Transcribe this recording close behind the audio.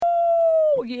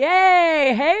Woo!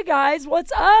 Yay! Hey guys,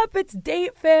 what's up? It's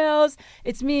Date Fails.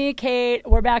 It's me, Kate.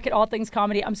 We're back at All Things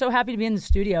Comedy. I'm so happy to be in the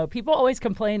studio. People always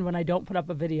complain when I don't put up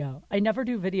a video. I never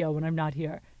do video when I'm not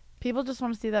here. People just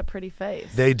want to see that pretty face.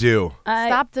 They do.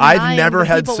 Stop denying I've never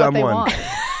had people someone. what they want.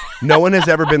 No one has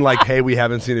ever been like, "Hey, we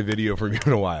haven't seen a video from you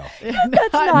in a while."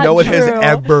 That's not No one true. has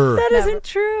ever. That isn't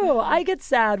true. I get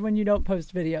sad when you don't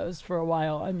post videos for a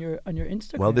while on your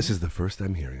Instagram. Well, this is the first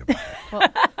I'm hearing about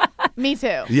it. Me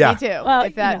too. Yeah. Me too. Well,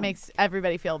 if that makes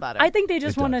everybody feel better. I think they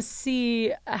just want to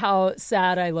see how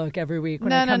sad I look every week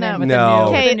when I come in with, No.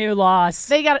 with a new loss.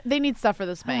 They need stuff for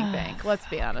the spank bank. Let's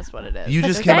be honest, what it is. You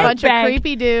just There's came a up- bunch of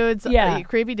creepy dudes. Yeah.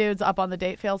 Creepy dudes up on the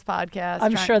Date Fails podcast.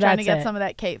 I'm sure trying that's to get it. some of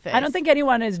that Kate face. I don't think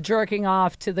anyone is jerking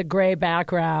off to the gray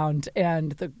background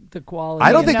and the quality.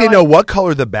 I don't think they know what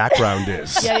color the background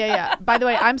is. Yeah. By the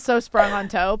way, I'm so sprung on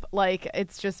taupe. Like,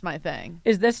 it's just my thing.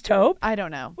 Is this taupe? I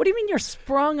don't know. What do you mean you're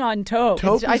sprung on taupe?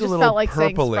 Taupe I is a just little felt like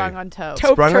saying purpley. sprung on taupe.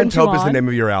 Taupe Sprung on turned you Taupe is the on? name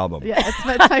of your album. Yeah,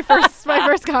 it's my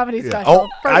first comedy Yeah. special. Oh,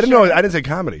 for I didn't sure. know. I didn't say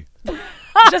comedy.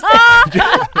 Just,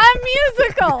 I'm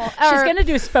musical. she's going to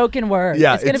do spoken word.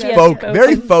 Yeah, gonna it's be a folk, spoken-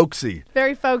 very folksy.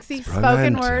 Very folksy, Sprung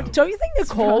spoken on word. Taupe. Don't you think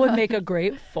Nicole would make a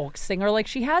great folk singer? Like,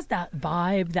 she has that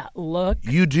vibe, that look.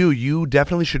 You do. You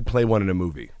definitely should play one in a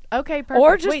movie. Okay, perfect.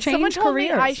 Or just Wait, someone change told me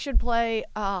careers. I should play.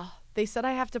 They said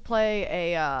I have to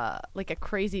play a like a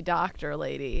crazy doctor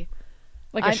lady.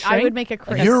 Like a I shrink? would make a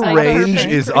crazy. Your psycho range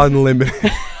shrink? is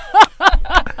unlimited.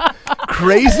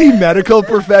 Crazy medical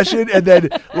profession and then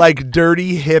like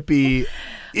dirty hippie.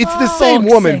 It's the same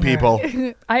Folk woman, singer.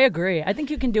 people. I agree. I think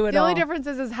you can do it The all. only difference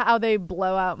is how they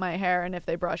blow out my hair and if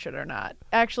they brush it or not.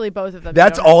 Actually, both of them.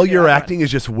 That's you don't have all to do you're that one. acting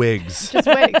is just wigs. Just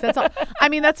wigs. That's all. I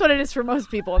mean, that's what it is for most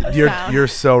people in this town. You're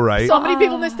so right. So many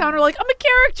people in this town are like, I'm a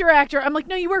character actor. I'm like,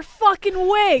 no, you wear fucking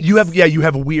wigs. You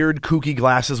have weird kooky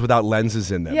glasses without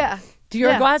lenses in them. Yeah. Do your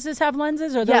Yeah. glasses have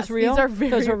lenses? Or are Yes, those real? These are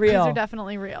very, those are real. These are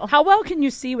definitely real. How well can you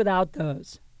see without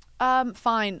those?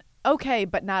 Fine. Okay,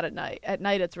 but not at night. At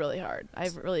night, it's really hard. I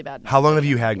have really bad. How long have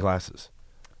you had glasses?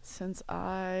 Since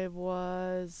I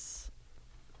was,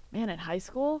 in high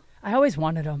school. I always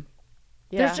wanted them.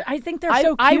 Yeah. I think they're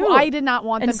so cute. I did not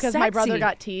want them and because my brother sexy.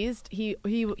 got teased. He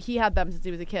had them since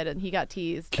he was a kid, and he got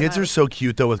teased. Kids are so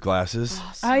cute though with glasses.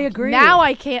 I agree. Now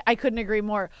I couldn't agree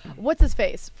more. What's his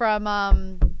face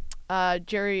from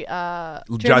Jerry?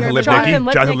 Jonathan Jonathan Lipnicki.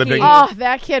 Jonathan Lipnicki. Lipnicki. Oh,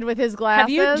 that kid with his glasses.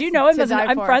 Do you know him? to die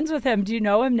I'm for. friends with him. Do you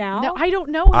know him now? No, I don't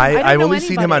know him. I don't I've know only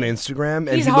seen him on anybody. Instagram,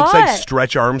 and He's he looks like hot.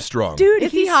 Stretch Armstrong. Dude,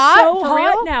 Is he he's hot? so For hot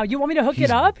real? now. You want me to hook He's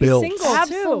it up? built. He's single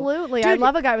Absolutely. too. I Dude,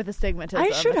 love a guy with astigmatism. I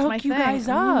should That's my hook you thing. guys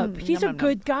up. He's a Yum, yum,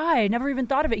 good guy. I never even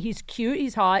thought of it. He's cute.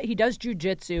 He's hot. He does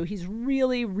jujitsu. He's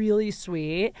really, really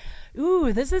sweet.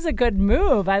 Ooh, this is a good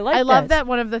move. I like I love this. that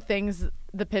one of the things,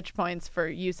 the pitch points for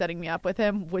you setting me up with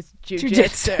him was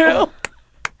jujitsu. Jujitsu.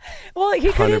 Well,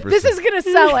 he could. 100%. This is gonna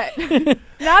sell it.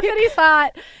 Not that he's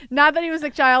hot, not that he was a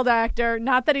child actor,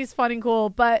 not that he's fun and cool,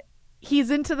 but he's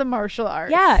into the martial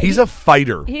arts. Yeah, He's a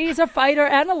fighter. he's a fighter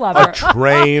and a lover. A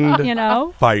trained You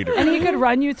know, fighter. and he could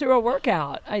run you through a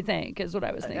workout. I think is what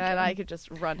I was thinking. And I could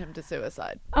just run him to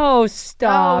suicide. Oh,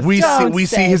 stop! We Don't see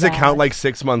say his that. account like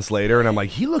 6 months later, and I'm like,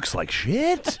 he looks like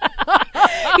shit.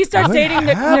 He starts What dating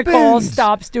happens? Nicole,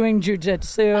 stops doing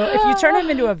jujitsu. If you turn him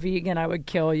into a vegan, I would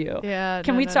kill you. Yeah,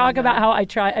 Can no, we no, talk no, about no. how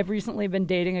I've recently been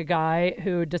dating a guy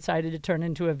who decided to turn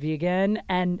into a vegan,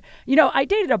 and I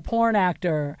dated a porn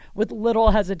actor with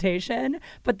little hesitation,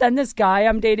 but then this guy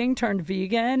I'm dating turned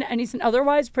vegan, and he's an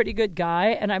otherwise pretty good guy,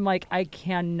 and I'm like, I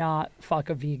cannot fuck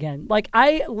a vegan. Like,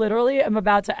 I literally am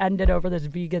about to end it over this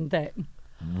vegan thing.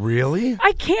 Really?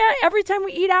 I can't. Every time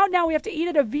we eat out now, we have to eat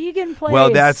at a vegan place.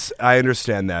 Well, I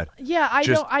understand that. Yeah, I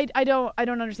Just-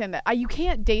 don't understand that. You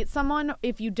can't date someone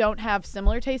if you don't have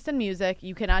similar taste in music.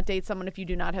 You cannot date someone if you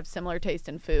do not have similar taste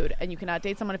in food, and you cannot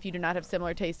date someone if you do not have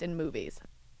similar taste in movies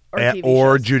or TV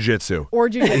Or shows. jujitsu. Or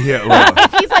jujitsu. Yeah, well.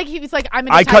 If he's like I'm.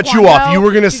 Into I cut you off. Taekwondo, You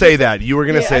were going to say jujitsu. that. You were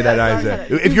going to Yeah, say that, that's what I Isaac.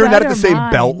 said. If You you're not read at the our same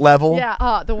mind. belt level,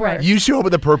 Yeah, the worst. you show up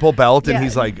with a purple belt, and Yeah.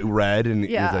 he's like red, and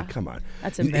Yeah. he's like, come on.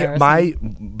 That's embarrassing. My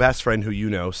best friend who you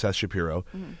know, Seth Shapiro,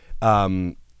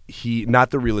 he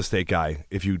not the real estate guy,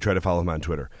 if you try to follow him on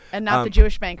Twitter. And not the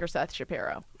Jewish banker Seth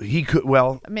Shapiro. He could,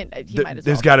 well, I mean, he might as well.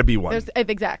 there's got to be one.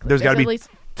 Exactly. There's got to at be least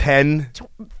 10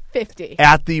 50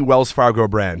 at the Wells Fargo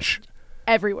branch.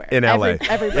 everywhere In LA.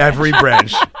 Every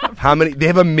branch. How many? They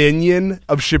have a minion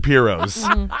of Shapiros.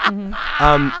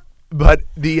 But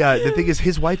the thing is,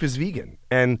 his wife is vegan,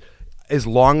 and as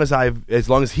long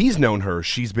as he's known her,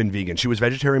 she's been vegan. She was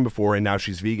vegetarian before, and now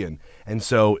she's vegan. And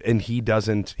he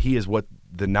is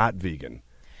the not vegan.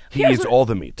 He eats all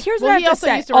the meat. Here's Well, what I he have to also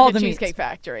say. used to all work the at meat. Cheesecake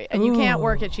Factory, and you can't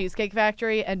work at Cheesecake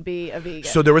Factory and be a vegan.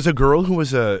 So there was a girl who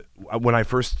was when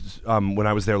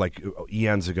I was there like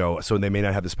eons ago. So they may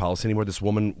not have this policy anymore. This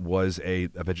woman was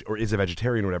is a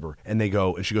vegetarian or whatever, and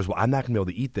she goes, well, I'm not gonna be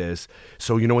able to eat this.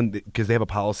 So because they have a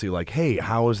policy like, hey,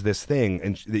 how is this thing?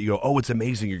 And you go, oh, it's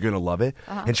amazing, you're gonna love it.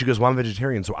 And she goes, well, I'm a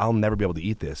vegetarian, so I'll never be able to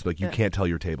eat this. Like you can't tell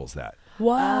your tables that.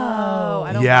 Wow. Oh,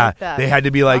 I don't Yeah, like that. they had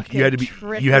to be like, you have to be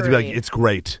Trickery. like, it's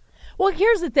great. Well,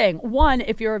 here's the thing. One,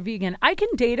 if you're a vegan, I can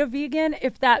date a vegan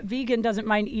if that vegan doesn't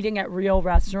mind eating at real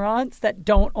restaurants that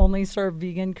don't only serve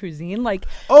vegan cuisine.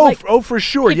 For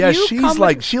sure. if Yeah, you she's come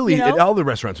like, with, she'll eat at all the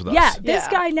restaurants with us. Yeah, this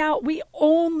Yeah. guy now, we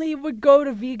only would go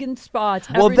to vegan spots.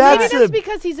 Well, every that's Maybe night. that's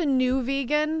because he's a new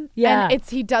vegan. Yeah. And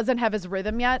he doesn't have his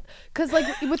rhythm yet. Because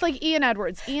with Ian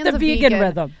Edwards, Ian's The a vegan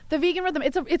rhythm. The vegan rhythm.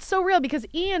 It's so real because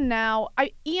Ian now,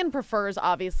 Ian prefers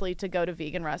obviously to go to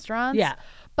vegan restaurants. Yeah.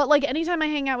 But like anytime I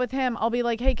hang out with him, I'll be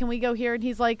like, hey, can we go here? And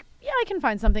he's like, yeah, I can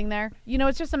find something there.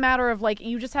 It's just a matter of like,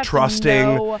 you just have Trusting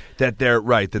to know. that their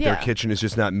Yeah. kitchen is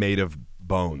just not made of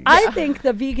bones. I think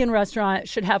the vegan restaurant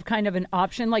should have kind of an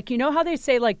option. Like, how they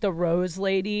say, like, the Rose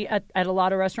lady at a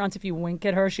lot of restaurants, if you wink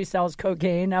at her, she sells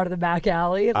cocaine out of the back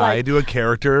alley. Like, I do a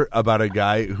character about a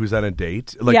guy who's on a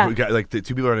date. Like, the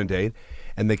two people are on a date,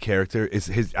 and the character is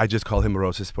I just call him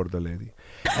Roses por the lady.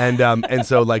 And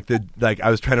so I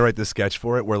was trying to write this sketch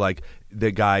for it where like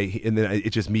the guy, and then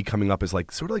it's just me coming up as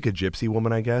like sort of like a gypsy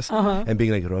woman, I guess, and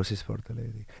being like Roses por the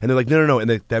lady, and they're like no, and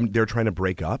they're trying to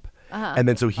break up. And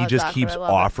then so he just awkward. keeps I love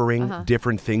it. offering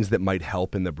different things that might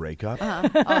help in the breakup. Oh,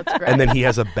 it's great. And then he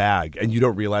has a bag, and you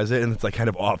don't realize it, and it's like kind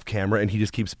of off camera, and he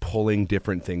just keeps pulling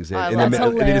different things in, and love then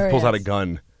it. and he just pulls out a Hilarious.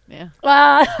 gun. Yeah.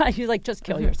 He's like, just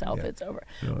kill yourself. It's over.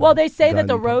 Well, they say that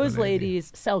the Rose ladies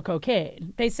sell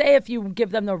cocaine. They say if you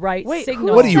give them the right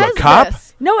signal. What are you, a says cop?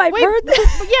 this? No, I've Wait, heard this.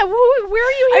 Yeah, where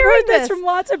are you I've hearing heard this from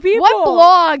lots of people. What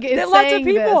blog is Lots of saying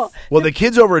people. this? Well, the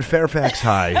kids over at Fairfax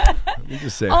High. Let me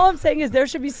just say. All I'm saying is there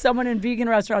should be someone in vegan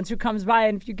restaurants who comes by,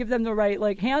 and if you give them the right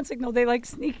hand signal, they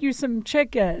sneak you some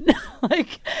chicken.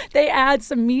 They add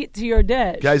some meat to your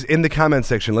dish. Guys, in the comment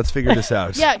section, let's figure this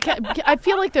out. Yeah, I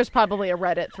feel like there's probably a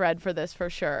Reddit thread for this for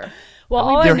sure. Well,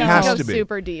 We all There I know, has go to be.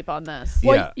 super deep on this.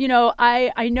 Yeah. Well,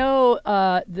 I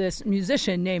know this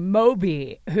musician named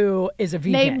Moby who is a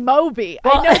vegan. Named Moby.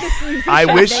 Well, I know this musician. I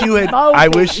wish named you had. Moby. I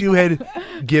wish you had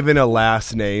given a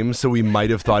last name, so we might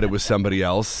have thought it was somebody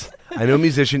else. I know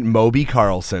musician Moby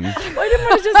Carlson. I didn't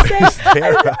want to just say. I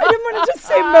didn't want to just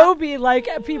say Moby. Like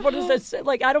people just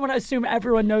like I don't want to assume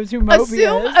everyone knows who Moby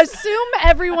is. Assume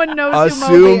everyone knows who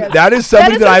Moby Assume is. that is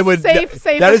something that a I would. Safe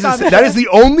that is assumption. that is the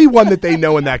only one that they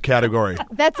know in that category.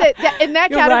 That's it. In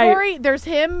that You're category, there's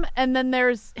him, and then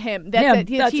there's him. That's Him,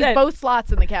 it. that's He's it. both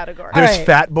slots in the category. There's right.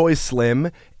 Fat Boy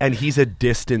Slim, and he's a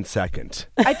distant second.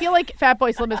 I feel like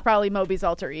Fatboy Slim is probably Moby's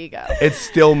alter ego. It's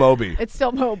still Moby. It's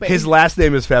still Moby. His last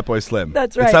name is Fatboy Slim.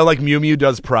 That's It's right. how like Mew Mew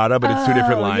does Prada, but it's two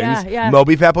different Oh, lines. yeah.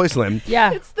 Moby, Fatboy Slim.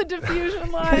 Yeah. It's the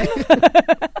diffusion line.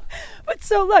 But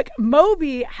so look,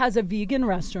 Moby has a vegan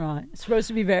restaurant. It's supposed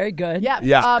to be very good.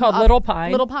 Yeah. Called Little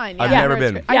Pine. Little Pine. Yeah. I've never It's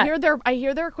been. great. Yeah. I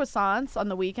hear their croissants on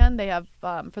the weekend. They have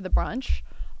for the brunch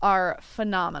are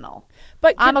phenomenal.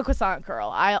 But I'm a croissant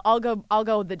girl. I'll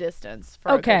go the distance for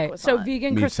a good okay, so croissant.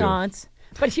 vegan Me too. croissants.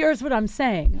 But here's what I'm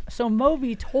saying. So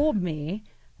Moby told me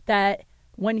that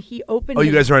when he opened Oh, you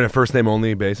his- guys are on a first name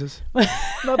only basis?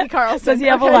 Moby Carlson. Does he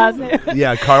have a Okay. last name?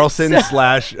 Yeah, Carlson /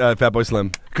 Fatboy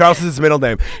Slim. Carlson's his middle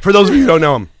name. For those of you who don't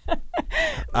know him,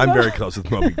 I'm very close with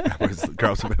Moby.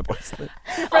 Carlson Fatboy Slim.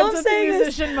 All Friends I'm with the saying is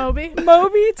musician Moby.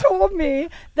 Moby told me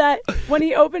that when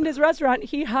he opened his restaurant,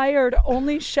 he hired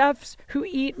only chefs who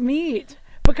eat meat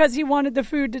because he wanted the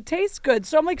food to taste good.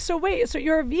 So I'm like, so wait, so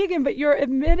you're a vegan, but you're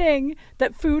admitting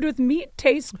that food with meat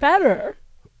tastes better.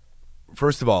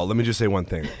 First of all, let me just say one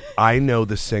thing. I know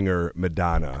the singer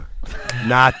Madonna,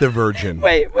 not the Virgin.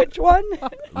 Wait, which one?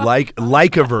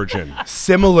 Like a virgin,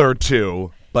 similar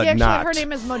to, but Actually, not. her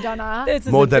name is Modena. This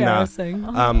is Modena. embarrassing.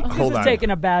 Hold this on. is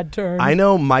taking a bad turn. I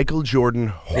know Michael Jordan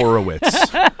Horowitz,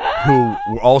 who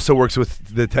also works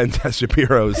with the 10 Test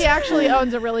Shapiros. He actually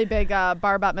owns a really big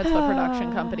bar bat mitzvah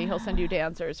production company. He'll send you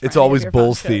dancers. For It's any of always your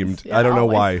Bulls functions. themed. Yeah, I don't know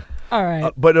always. why. All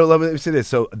right. But no, let me say this.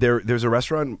 So there's a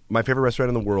restaurant. My favorite restaurant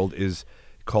in the world is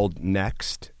called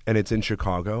Next, and it's in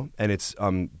Chicago, and it's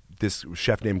this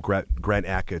chef named Grant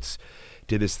Achatz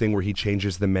did this thing where he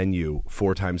changes the menu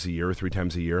 4 times a year or 3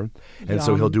 times a year. And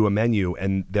so he'll do a menu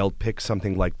and they'll pick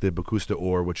something like the Bocuse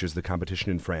d'Or, which is the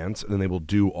competition in France, and then they will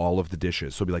do all of the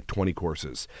dishes. So it'll be like 20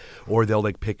 courses. Or they'll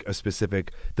like pick a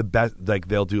specific, the best, like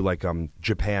they'll do like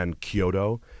Japan,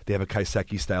 Kyoto. They have a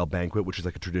kaiseki style banquet, which is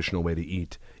like a traditional way to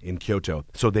eat in Kyoto.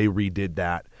 So they redid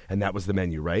that, and that was the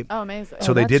menu, right? Oh, amazing.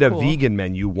 So they did a vegan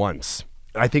menu once.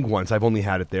 I think once. I've only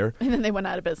had it there. And then they went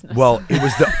out of business. Well, it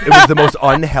was the most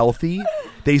unhealthy.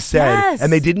 They said,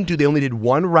 and they only did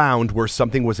one round where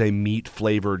something was a meat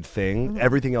flavored thing.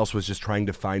 Everything else was just trying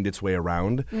to find its way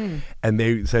around. And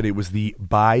they said it was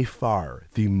by far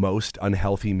the most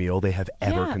unhealthy meal they have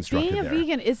ever constructed. Being a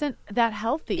vegan isn't that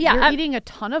healthy. Yeah, you're eating a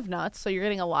ton of nuts, so you're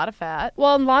getting a lot of fat.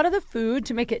 Well, a lot of the food,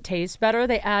 to make it taste better,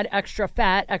 they add extra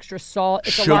fat, extra salt,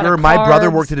 it's sugar. A lot of My brother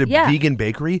carbs. worked at a vegan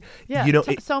bakery. Yeah, you know,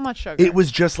 so much sugar. It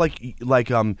was just like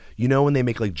you know when they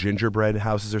make like gingerbread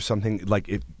houses or something, like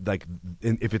if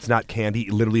it's not candy,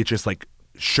 literally it's just like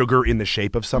sugar in the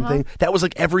shape of something. That was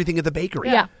like everything at the bakery.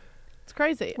 Yeah. It's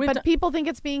crazy. But people think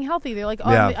it's being healthy. They're like,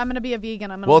 oh, Yeah. I'm going to be a vegan.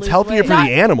 I'm going to Well, it's healthier for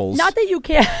the animals. Not that you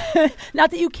can't,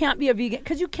 not that you can't be a vegan,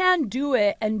 because you can do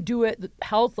it and do it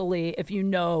healthily if you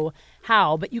know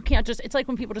how. But you can't just. It's like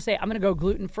when people just say, "I'm going to go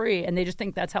gluten free," and they just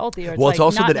think that's healthy. Or Well, it's like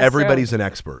also not that necessarily. everybody's an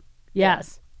expert.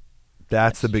 Yes.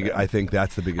 That's the big. I think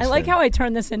that's the biggest. I like thing. how I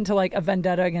turn this into like a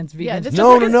vendetta against vegans. Yeah, just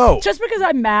No. Just because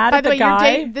I'm mad By at the the way,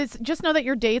 guy. just know that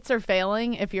your dates are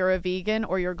failing if you're a vegan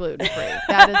or you're gluten free.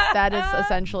 that is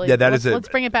essentially. Yeah, that is it. Let's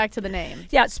bring it back to the name.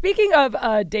 Yeah, speaking of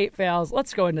date fails,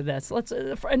 let's go into this. Let's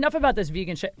enough about this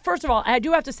vegan shit. First of all, I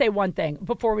do have to say one thing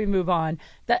before we move on,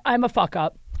 that I'm a fuck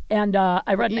up. And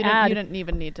I read an ad. You didn't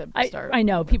even need to start. I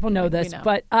know, people know this, we know.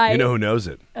 but I... You know who knows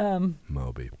it?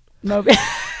 Moby.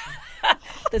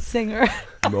 The singer.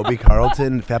 Moby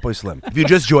Carlton, Fatboy Slim. If you're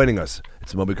just joining us,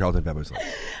 it's Moby Carlton, Fatboy Slim.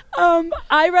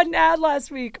 I read an ad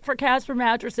last week for Casper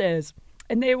mattresses,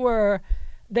 and they were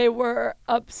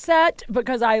upset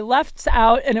because I left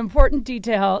out an important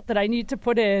detail that I need to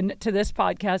put in to this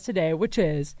podcast today, which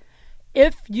is,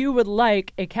 if you would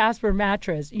like a Casper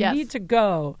mattress, you need to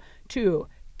go to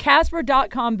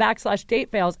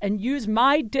Casper.com/datefails and use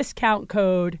my discount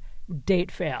code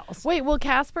DateFails. Wait, will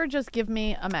Casper just give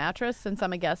me a mattress since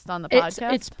I'm a guest on the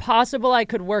podcast? It's possible I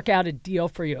could work out a deal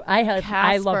for you.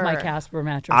 I love my Casper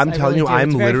mattress. I'm telling you,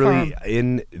 I'm It's very literally firm.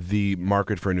 in the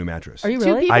market for a new mattress. Are you Two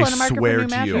really? people I in a market swear for a new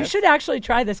to you. mattress. You should actually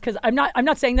try this, because I'm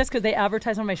not saying this because they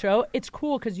advertise on my show. It's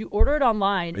cool because you order it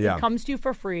online. Yeah. It comes to you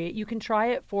for free. You can try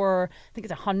it for, I think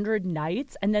it's 100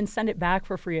 nights, and then send it back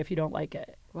for free if you don't like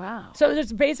it. Wow. So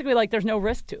there's basically there's no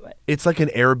risk to it. It's like an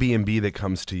Airbnb that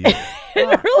comes to you.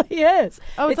 It really is.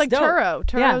 Oh, it's like dope. Turo.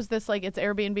 Yeah. Turo's this it's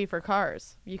Airbnb for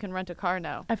cars. You can rent a car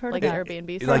now. I've heard like of that.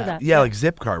 Airbnb. like that. like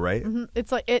Zipcar, right?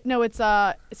 It's like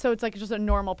so it's like just a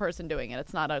normal person doing it.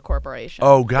 It's not a corporation.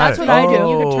 Oh, got That's it. what I do. You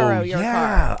could Turo your yeah.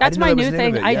 car. I That's didn't know my that was new the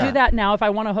name thing. of it, I do that now. If I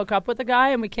want to hook up with a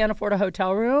guy and we can't afford a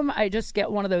hotel room, I just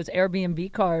get one of those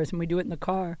Airbnb cars and we do it in the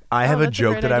car. I have a that's a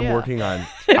joke great that I'm idea. working on.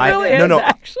 It really is,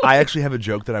 actually. I actually have a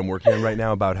joke that I'm working on right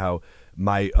now about how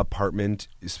my apartment,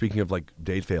 speaking of like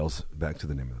date fails, back to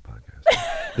the name of the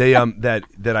podcast. They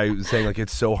that I was saying, like,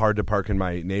 it's so hard to park in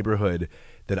my neighborhood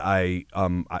that I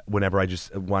whenever I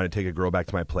just want to take a girl back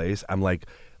to my place, I'm like,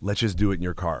 let's just do it in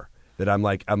your car. That I'm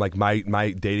like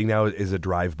my dating now is a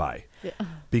drive by. Yeah.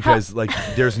 Because like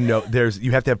there's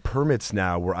you have to have permits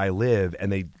now where I live,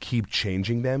 and they keep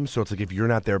changing them. So it's like if you're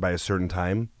not there by a certain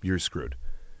time, you're screwed.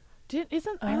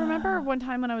 I remember one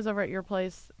time when I was over at your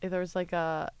place, there was like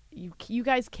you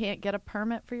guys can't get a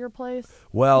permit for your place.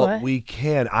 Well, What? we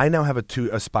can. I now have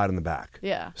a spot in the back.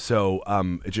 Yeah. So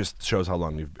it just shows how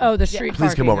long we've been. Oh, the street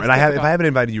Please come parking over. is And if I difficult. haven't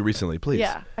invited you recently, please.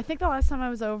 Yeah. I think the last time I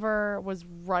was over was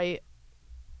right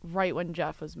when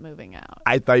Jeff was moving out.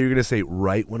 I thought you were going to say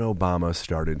right when Obama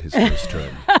started his first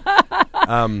term.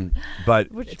 But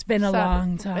It's been a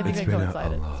long time. I think It's it been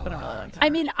coincided. It's been a really long time. I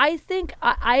mean, I think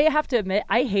I have to admit,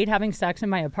 I hate having sex in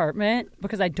my apartment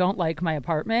because I don't like my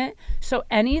apartment. So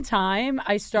anytime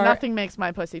I start... Nothing makes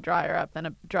my pussy dry up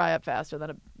faster than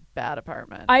a bad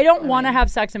apartment. I don't want to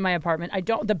have sex in my apartment.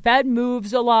 The bed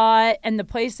moves a lot and the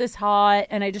place is hot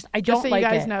and I don't Just so like you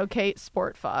guys it. know, Kate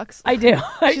sport fucks. I do.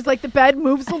 She's like, the bed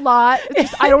moves a lot.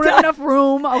 It's just, I don't have enough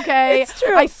room, okay? It's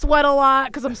true. I sweat a lot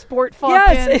because I'm sport fucking.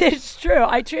 Yes, it's true.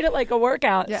 I treat it like a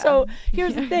workout. Yeah. So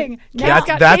here's the thing.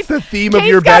 that's the theme of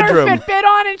Kate's your got bedroom. her Fitbit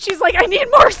on and she's like, I need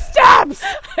more steps.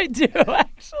 I do,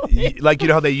 actually. actually. Like, you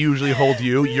know how they usually hold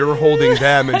you? You're holding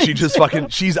them, and she just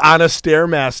she's on a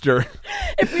Stairmaster.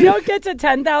 If we don't get to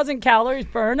 10,000 calories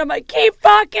burned, I'm like, keep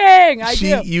fucking.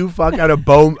 You fuck on a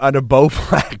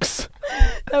Bowflex.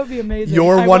 That would be amazing.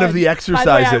 You're one of the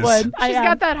exercises. She's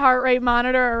got that heart rate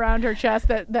monitor around her chest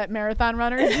that marathon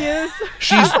runners use.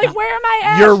 She's like, where am I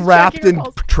at? You're She's wrapped checking in her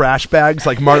pulse. trash bags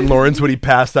like Martin Lawrence when he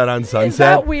passed out on Sunset. Is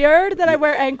that weird that I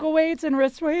wear ankle weights and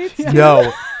wrist weights?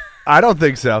 No, I don't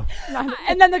think so.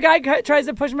 And then the guy tries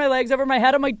to push my legs over my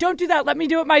head. I'm like, don't do that. Let me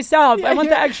do it myself. I want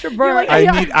the extra burn.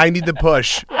 like, I need the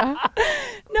push.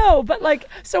 No, but like,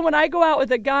 so when I go out with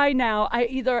a guy now, I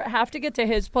either have to get to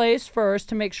his place first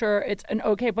to make sure it's an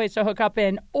okay place to hook up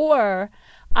in, or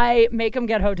I make him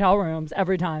get hotel rooms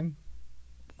every time.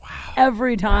 Wow.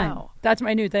 Every time. Wow. That's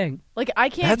my new thing. Like, I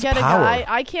can't That's get power.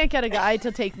 I can't get a guy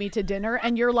to take me to dinner,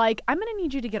 and you're like, I'm gonna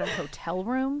need you to get a hotel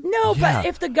room. No, Yeah.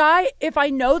 but if I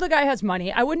know the guy has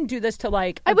money, I wouldn't do this to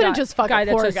like. I wouldn't just fuck a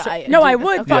poor that's guy and No, do I this.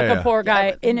 would Okay. fuck Yeah, a yeah. poor guy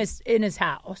Yeah, but- in his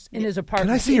house, in his apartment.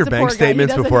 Can I see He's your a bank poor guy. He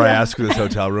statements doesn't- before I yeah. ask for this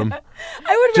hotel room?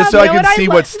 I would Just so rather, I can see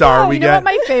what star we You know get. what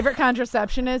my favorite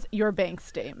contraception is? Your bank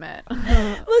statement.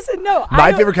 listen. No,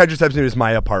 My favorite contraception is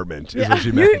my apartment, is what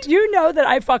she meant. You know that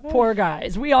I fuck poor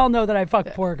guys. We all know that I fuck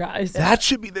poor guys. That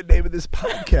should be the name of this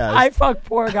podcast. I fuck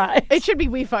poor guys. It should be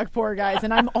We Fuck Poor Guys,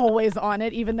 and I'm always on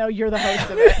it, even though you're the host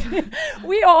of it.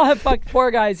 We all have fucked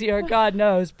poor guys here, God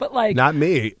knows. But like, Not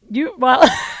me. well,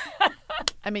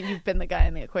 I mean, you've been the guy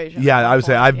in the equation. Yeah, at I one would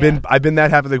say point, I've been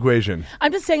that half of the equation.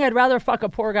 I'm just saying I'd rather fuck a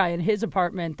poor guy in his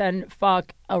apartment than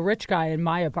fuck a rich guy in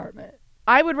my apartment.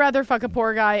 I would rather fuck a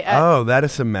poor guy at, Oh, that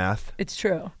is some math. It's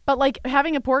true. but like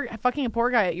fucking a poor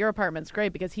guy at your apartment's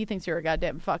great because he thinks you're a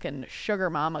goddamn fucking sugar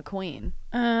mama queen.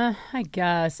 I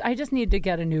guess. I just need to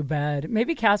get a new bed.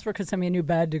 Maybe Casper could send me a new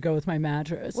bed to go with my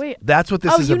mattress. Wait. That's what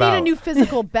this Oh, is you about. need a new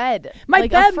physical bed. My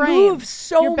like bed a frame. moves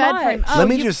so Your bed much. frame. Oh, Let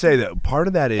me you- just say that part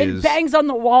of that It is bangs on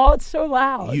the wall. It's so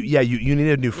loud. you need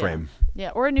a new frame. Yeah,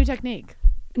 or a new technique.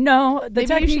 No, the Maybe you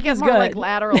technique should get is more good. like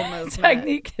lateral movement.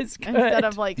 Technique is good. Instead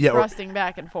of like Yeah, or- thrusting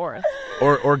back and forth.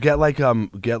 Or get like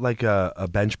a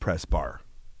bench press bar,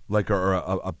 like or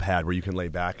a pad where you can lay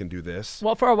back and do this.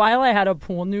 Well, for a while I had a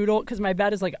pool noodle because my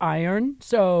bed is like iron,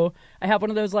 so I have one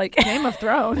of those like. Game of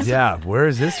Thrones. Yeah, where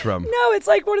is this from? No, it's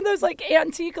like one of those like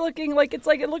antique looking, like it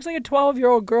looks like a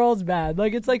 12-year-old girl's bed.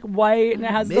 Like it's like white and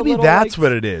it has the Maybe little, that's like,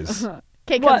 what it is.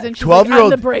 Kate What? comes in. She's like, I'm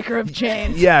 12-year-old the breaker of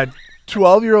chains. Yeah,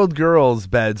 12-year-old girls'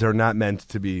 beds are not meant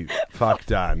to be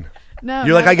fucked on. No,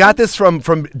 You're like, no. I got this from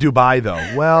Dubai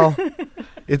though. Well,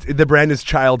 the brand is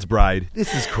Child's Bride.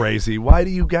 This is crazy. Why do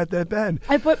you get that bed?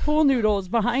 I put pool noodles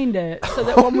behind it so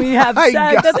that when we have my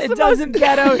sex, God. it doesn't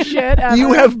ghetto shit ever.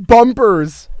 You have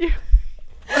bumpers.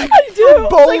 I do.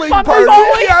 Bowling bumper party.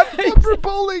 bowling. Yeah, bumper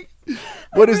bowling.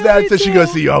 What is that? really So she do.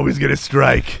 goes, so you always get a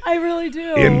strike I really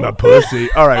do. in my pussy.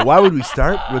 All right, why would we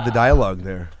start with the dialogue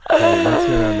there? What's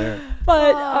going on there?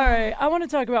 But all right, I want to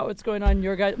talk about what's going on in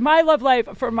your guys. My love life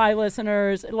for my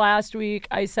listeners. Last week,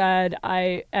 I said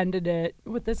I ended it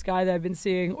with this guy that I've been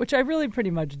seeing, which I really pretty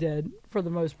much did for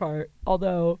the most part.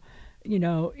 Although, you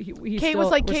know, he's Kate still, was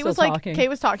like, we're Kate still was like, talking. Kate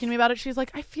was talking to me about it. She's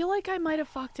like, I feel like I might have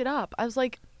fucked it up. I was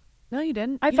like, no, you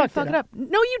didn't. I You didn't fucked fuck it up.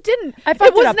 No, you didn't. I fucked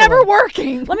it was it up a never little.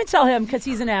 working. Let me tell him because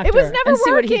he's an actor. It was never and see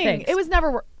what working. he thinks. It was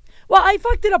never working. Well, I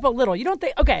fucked it up a little. You don't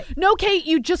think? Okay. No, Kate,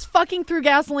 you just fucking threw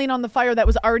gasoline on the fire that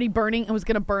was already burning and was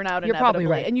going to burn out You're inevitably. probably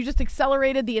right. And you just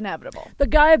accelerated the inevitable. The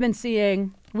guy I've been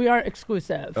seeing, we aren't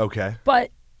exclusive. Okay.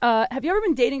 But have you ever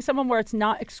been dating someone where it's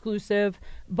not exclusive,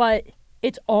 but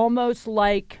it's almost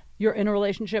like you're in a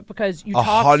relationship because you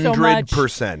talk so much?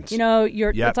 100%. You know,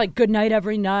 Yep. it's like good night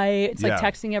every night. It's like Yeah.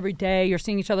 texting every day. You're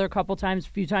seeing each other a couple times, a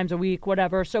few times a week,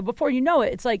 whatever. So before you know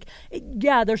it, it's like,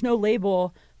 yeah, there's no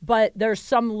label, but there's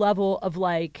some level of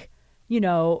like, you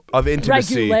know, Of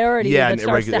intimacy. regularity Yeah, that and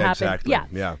starts to happen.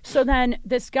 exactly. Yeah. So then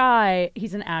this guy,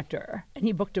 he's an actor, and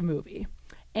he booked a movie.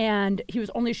 And he was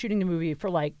only shooting the movie for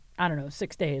like, I don't know,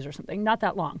 6 days or something, not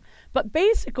that long. But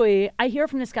basically, I hear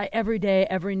from this guy every day,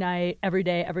 every night, every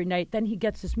day, every night. Then he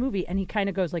gets this movie, and he kind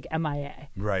of goes like MIA.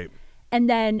 Right. And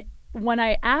then when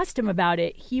I asked him about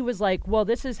it, he was like, well,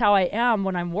 this is how I am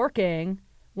when I'm working.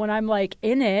 When I'm like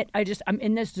in it, I'm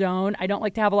in this zone. I don't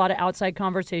like to have a lot of outside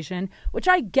conversation, which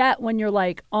I get when you're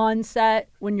like on set,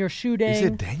 when you're shooting. Is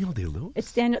it Daniel Day-Lewis?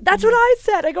 It's Daniel. That's what I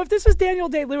said. I go, if this was Daniel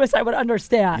Day-Lewis, I would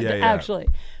understand, Yeah. actually.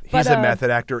 He's a method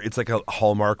actor. It's like a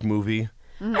Hallmark movie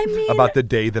I mean, about the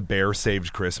day the bear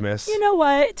saved Christmas. you know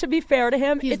what? To be fair to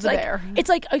him, He's it's the like bear. it's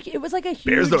like it was like a huge.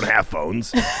 Bears don't have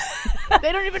phones.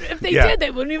 They don't even, if they Yeah. did,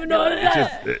 they wouldn't even know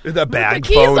that. Just the bag the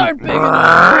keys phone. aren't big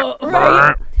enough.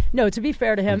 Right? No, to be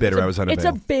fair to him, Bitter it's, I was on a it's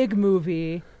a band. big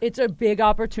movie. It's a big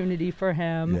opportunity for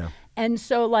him. Yeah. And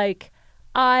so like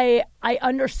I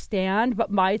understand,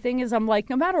 but my thing is I'm like,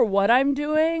 no matter what I'm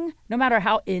doing, no matter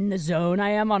how in the zone I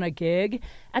am on a gig,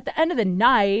 at the end of the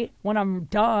night when I'm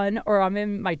done or I'm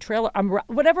in my trailer,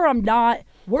 whatever I'm not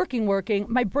working,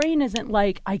 my brain isn't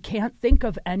like, I can't think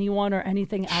of anyone or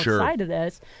anything outside of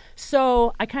this.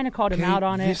 So I kind of called him out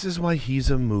on it. This is why he's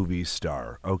a movie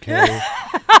star, okay?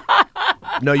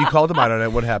 No, you called him out on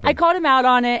it. What happened? I called him out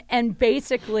on it, and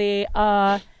basically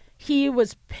he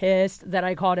was pissed that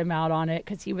I called him out on it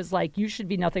because he was like, you should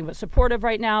be nothing but supportive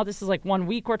right now. This is like 1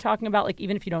 week we're talking about. Like,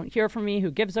 even if you don't hear from me,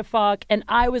 who gives a fuck? And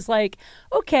I was like,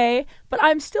 okay, but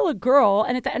I'm still a girl.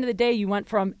 And at the end of the day, you went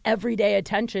from everyday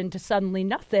attention to suddenly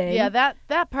nothing. Yeah,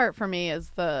 that part for me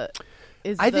is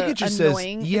I think it just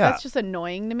annoying. says, yeah. That's just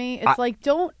annoying to me. It's like,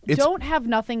 don't have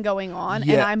nothing going on,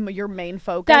 yeah. and I'm your main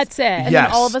focus. That's it. And yes.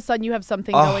 then all of a sudden you have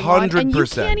something going on, and you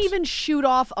 100%. can't even shoot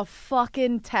off a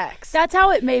fucking text. That's how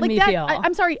it made me feel.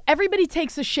 I'm sorry, everybody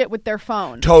takes a shit with their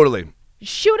phone. Totally.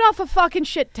 Shoot off a fucking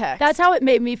shit text. That's how it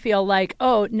made me feel. Like,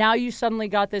 oh, now you suddenly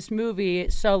got this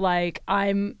movie, so like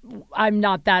I'm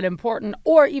not that important.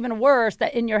 Or even worse,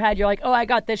 that in your head you're like, oh, I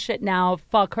got this shit now.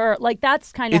 Fuck her. Like,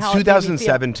 that's kind of how it's it made me feel.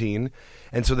 2017,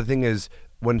 and so the thing is,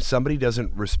 when somebody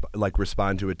doesn't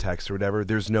respond to a text or whatever,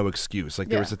 there's no excuse. Like,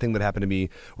 there was a thing that happened to me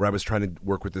where I was trying to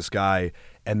work with this guy,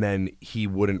 and then he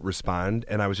wouldn't respond,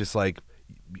 and I was just like,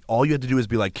 all you have to do is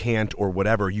be like, can't or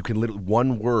whatever. You can literally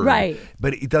one word, right?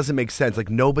 But it doesn't make sense. Like,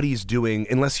 nobody's doing,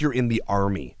 unless you're in the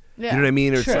army. Yeah. You know what I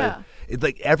mean? Or Sure. it's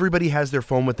like everybody has their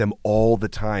phone with them all the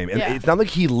time, and it's not like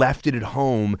he left it at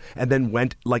home and then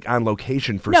went like on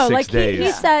location for 6 days.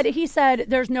 He said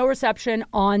there's no reception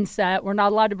on set. We're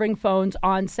not allowed to bring phones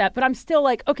on set. But I'm still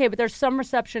like, okay, but there's some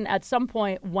reception at some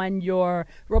point when you're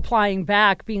replying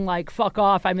back, being like, "Fuck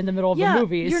off! I'm in the middle of a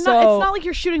movie." It's not like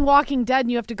you're shooting Walking Dead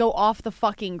and you have to go off the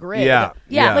fucking grid. Yeah.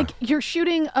 Like you're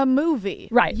shooting a movie.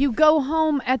 Right. You go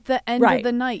home at the end of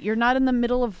the night. You're not in the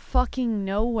middle of fucking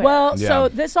nowhere. Well, so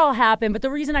this all happened, but the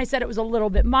reason I said it was a little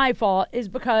bit my fault is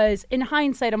because in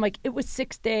hindsight, I'm like, it was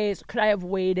 6 days. Could I have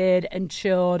waited and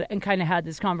chilled and kind of had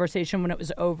this conversation when it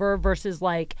was over versus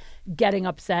like getting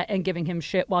upset and giving him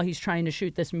shit while he's trying to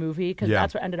shoot this movie? Because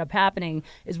that's what ended up happening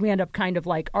is we end up kind of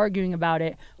like arguing about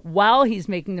it while he's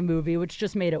making the movie, which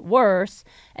just made it worse.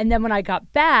 And then when I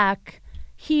got back,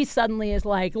 he suddenly is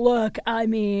like, look, I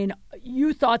mean,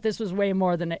 you thought this was way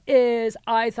more than it is.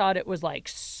 I thought it was like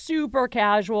super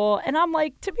casual. And I'm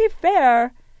like, to be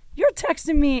fair, you're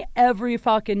texting me every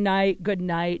fucking night, good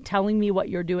night, telling me what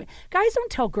you're doing. Guys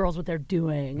don't tell girls what they're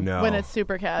doing. No. When it's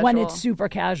super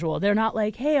casual. They're not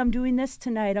like, hey, I'm doing this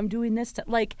tonight. I'm doing this.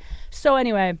 So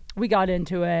anyway, we got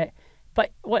into it. But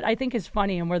what I think is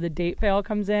funny and where the date fail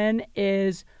comes in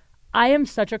is I am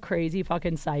such a crazy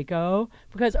fucking psycho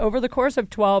because over the course of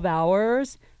 12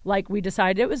 hours, like we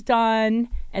decided it was done.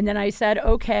 And then I said,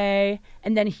 okay.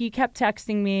 And then he kept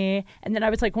texting me. And then I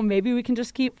was like, well, maybe we can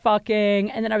just keep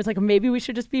fucking. And then I was like, maybe we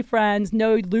should just be friends.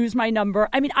 No, lose my number.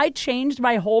 I mean, I changed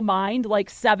my whole mind like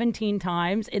 17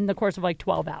 times in the course of like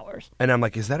 12 hours. And I'm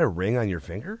like, is that a ring on your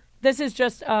finger? This is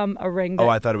just a ring.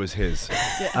 I thought it was his.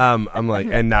 I'm like,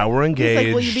 and now we're engaged. He's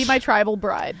like, will you be my tribal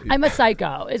bride? I'm a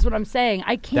psycho, is what I'm saying.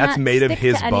 I can't. That's made of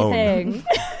his bone.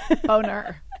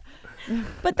 Boner.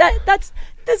 But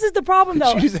this is the problem,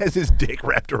 though. She just has his dick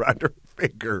wrapped around her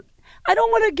finger. I don't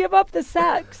want to give up the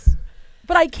sex,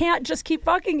 but I can't just keep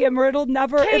fucking him, or it'll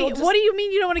never. Kate, what do you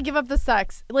mean you don't want to give up the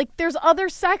sex? Like, there's other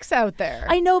sex out there.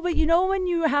 I know, but you know when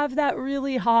you have that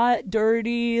really hot,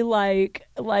 dirty, like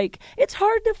it's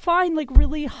hard to find like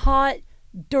really hot,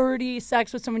 dirty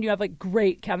sex with someone you have like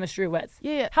great chemistry with.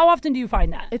 Yeah. How often do you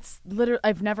find that? It's literally,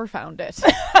 I've never found it.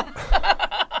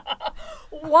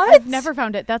 What? I've never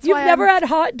found it. That's You've why never had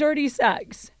hot, dirty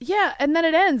sex. Yeah, and then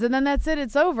it ends, and then that's it.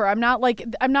 It's over. I'm not like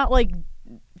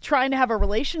trying to have a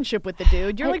relationship with the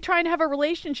dude. You're like trying to have a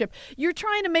relationship. You're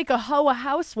trying to make a hoe a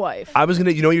housewife. I was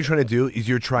gonna. You know what you're trying to do is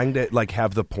you're trying to like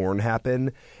have the porn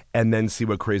happen and then see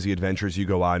what crazy adventures you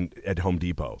go on at Home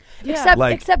Depot. Yeah.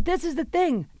 Except this is the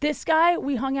thing. This guy,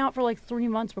 we hung out for like 3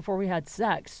 months before we had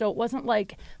sex. So it wasn't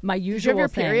like my usual Did you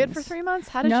have your period things. for 3 months?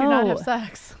 How did you not have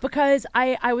sex? Because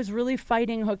I was really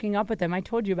fighting hooking up with him. I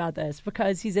told you about this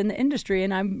because he's in the industry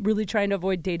and I'm really trying to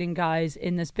avoid dating guys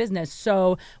in this business.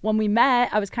 So when we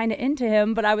met, I was kind of into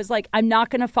him, but I was like, I'm not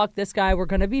going to fuck this guy. We're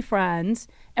going to be friends.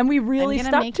 And we really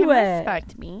stuck to it.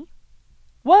 Respect me.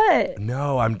 What?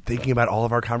 No, I'm thinking about all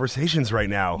of our conversations right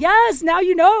now. Yes, now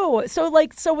you know. So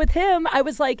with him, I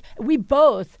was like, we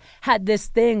both had this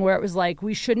thing where it was like,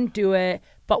 we shouldn't do it,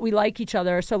 but we like each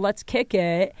other, so let's kick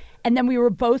it. And then we were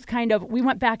both we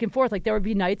went back and forth. Like, there would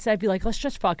be nights I'd be like, let's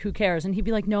just fuck, who cares? And he'd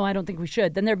be like, no, I don't think we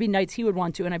should. Then there'd be nights he would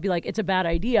want to, and I'd be like, it's a bad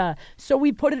idea. So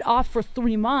we put it off for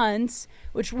 3 months,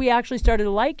 which we actually started to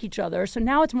like each other. So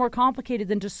now it's more complicated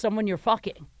than just someone you're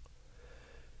fucking.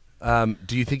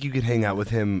 Do you think you could hang out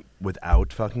with him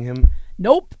without fucking him?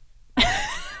 Nope.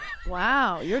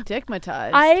 Wow, you're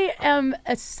dickmatized. I am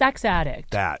a sex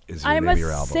addict. That is your I'm name a of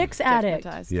your album. sex addict.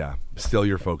 Dickmatized. Yeah. Still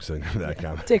you're focusing on that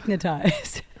comment.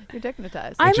 Dignitized. You're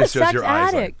dickmatized. I'm a just shows sex your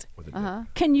eyes addict. with a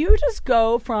dick. Can you just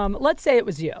go from, let's say it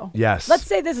was you. Yes. Let's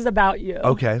say this is about you.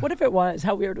 Okay. What if it was?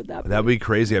 How weird would that be? That'd be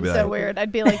crazy. I'd be So like, weird.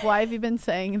 I'd be like, why have you been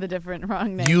saying the different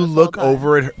wrong names? you this look whole time?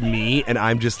 over at me and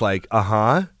I'm just like,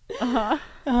 uh-huh.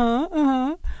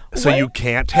 So you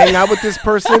can't hang out with this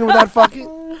person without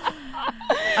fucking?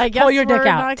 I guess Pull your dick we're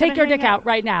out. not Take gonna your dick hang out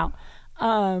right now.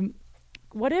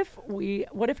 What if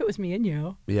it was me and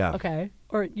you? Yeah. Okay.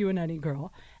 Or you and any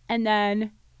girl. And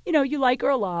then, you like her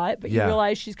a lot, but you Yeah.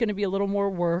 realize she's going to be a little more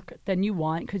work than you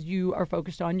want because you are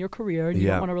focused on your career and you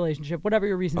Yeah. don't want a relationship, whatever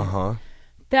your reason is. Uh-huh.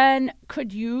 Then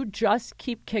could you just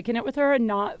keep kicking it with her and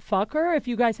not fuck her if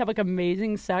you guys have like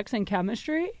amazing sex and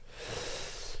chemistry?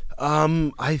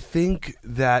 I think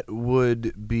that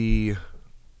would be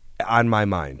on my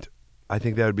mind. I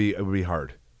think it would be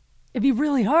hard. It'd be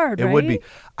really hard, It right? would be.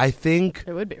 I think.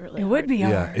 It would be really It hard. would be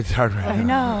hard. Yeah, it's hard right I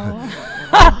now.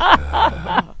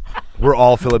 know. We're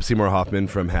all Philip Seymour Hoffman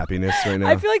from Happiness right now.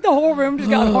 I feel like the whole room just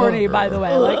got horny, by the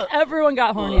way. Like, everyone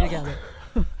got horny together.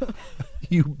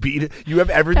 You beat it. You have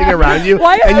everything around you,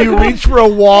 Why and are you you- reach for a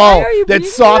wall why are you that's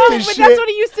beating soft me as But shit. that's what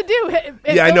he used to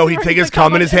do. Yeah, I know. He'd take his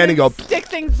cum in his hand and go, stick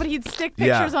things, but he'd stick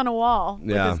Yeah. pictures on a wall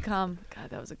Yeah. with his cum. God,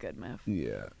 that was a good move.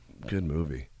 Yeah, good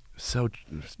movie. So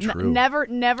true.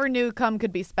 Never knew cum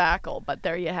could be spackle, but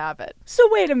there you have it. So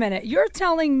wait a minute. You're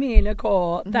telling me,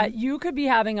 Nicole, Mm-hmm. that you could be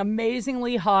having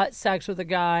amazingly hot sex with a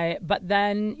guy, but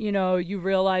then, you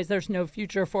realize there's no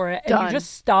future for it, and Done. you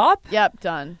just stop? Yep,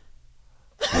 done.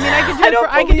 I mean, I could do I it. don't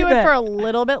I could do believe it for it. a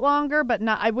little bit longer, but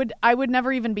not. I would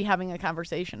never even be having a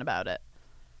conversation about it.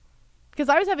 Because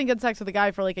I was having good sex with a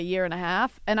guy for like a year and a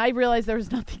half, and I realized there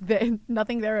was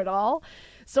nothing there at all.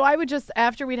 So I would just,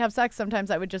 after we'd have sex,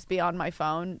 sometimes I would just be on my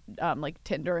phone, like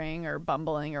Tindering or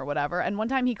Bumbling or whatever. And one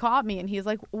time he caught me, and he's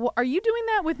like, "Are you doing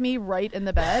that with me right in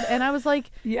the bed?" And I was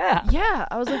like, Yeah. "Yeah."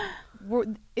 I was like,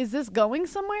 "Is this going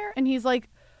somewhere?" And he's like,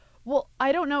 "Well,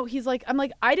 I don't know." I'm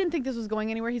like, "I didn't think this was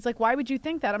going anywhere." He's like, "Why would you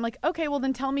think that?" I'm like, "Okay, well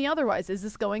then tell me otherwise. Is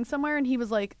this going somewhere?" And he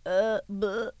was like, blah,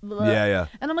 blah. Yeah.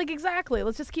 And I'm like, "Exactly.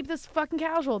 Let's just keep this fucking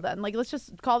casual then. Like, let's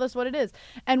just call this what it is."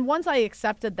 And once I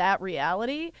accepted that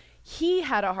reality, he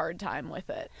had a hard time with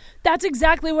it. That's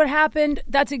exactly what happened.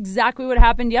 That's exactly what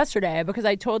happened yesterday because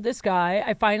I told this guy,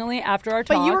 I finally, after our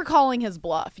talk. But you were calling his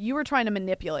bluff. You were trying to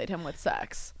manipulate him with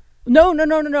sex. No.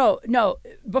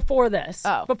 Before this.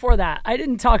 Oh. Before that. I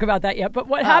didn't talk about that yet. But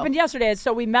what happened yesterday is,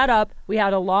 so we met up. We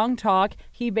had a long talk.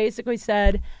 He basically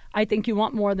said, I think you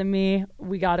want more than me.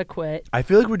 We got to quit. I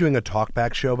feel like we're doing a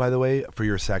talkback show, by the way, for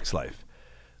your sex life.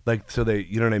 Like, so they,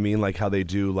 you know what I mean? Like how they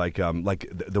do, like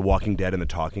The Walking Dead and The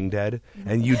Talking Dead,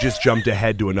 and you just jumped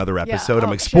ahead to another episode. Oh,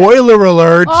 I'm like, shit. spoiler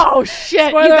alert! Oh shit!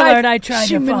 Spoiler you guys, alert, I tried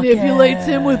she to fuck manipulates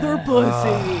him. him with her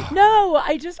pussy. No,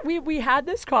 we had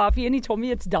this coffee and he told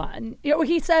me it's done.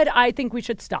 He said, I think we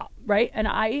should stop, right? And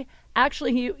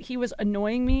he was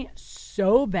annoying me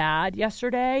so bad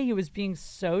yesterday. He was being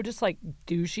so just like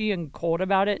douchey and cold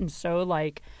about it and so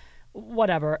like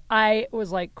whatever. I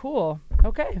was like, cool,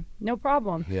 okay, no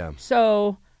problem. Yeah.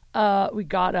 So we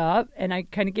got up and I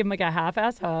kind of gave him like a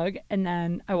half-ass hug and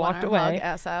then I walked Want her away. hug,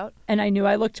 ass out. And I knew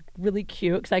I looked really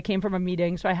cute because I came from a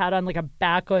meeting, so I had on like a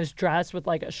backless dress with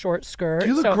like a short skirt.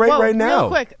 You look so great right now. Real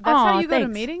quick, that's Aw, how you go to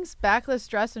thanks. meetings? Backless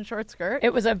dress and short skirt?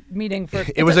 It was a meeting for.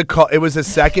 It was a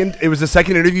second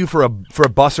interview for a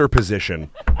busser position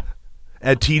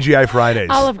at TGI Fridays.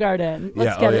 Olive Garden.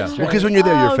 Let's get it straight. Well, because when you're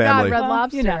there, Oh, your family. God, Red Well,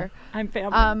 Lobster. I'm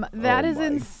family. That Oh is my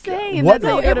insane. God. What? That's how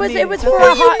No, you go it to was meetings. for Who a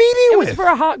are you hot. meeting It was with? for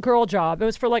a hot girl job. It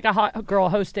was for like a hot girl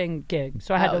hosting gig.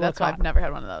 So I had to that's look why hot. I've never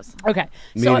had one of those. Okay.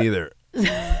 Me so, neither.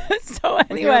 So With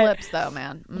anyway, your lips, though,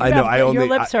 man. Mm. I know. I only your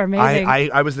lips are amazing.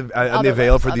 I was on Other the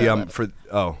avail lips, for the other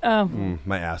lips.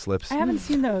 my ass lips. I haven't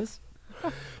seen those.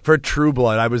 For True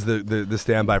Blood, I was the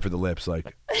standby for the lips.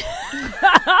 Like,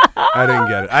 I didn't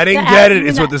get it. I didn't The get ass- it. you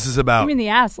It's mean what the- this is about. You mean the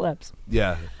ass lips?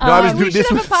 Yeah. No, I was we doing should this.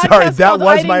 have Was a podcast sorry. That called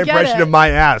was I my Didn't Get impression It. of my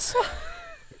ass.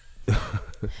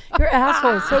 Your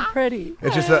asshole is so pretty.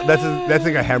 It's just that's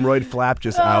like a hemorrhoid flap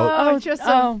just out. Oh, just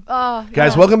oh.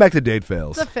 Guys, welcome back to Date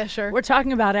Fails. It's a fissure. We're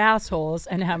talking about assholes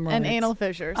and hemorrhoids And anal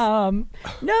fissures.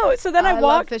 No, so then I love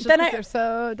walked. fishes Then 'cause I they're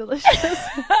so delicious.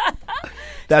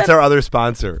 That's our other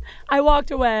sponsor. I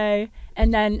walked away,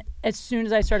 and then as soon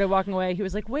as I started walking away, he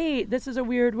was like, "Wait, this is a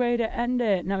weird way to end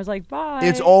it." And I was like, "Bye."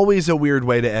 It's always a weird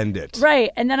way to end it. Right.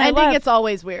 And then I Ending left. it's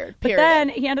always weird. But Period. then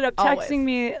he ended up texting Always.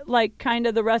 me like kind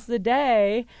of the rest of the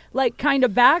day, like kind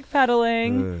of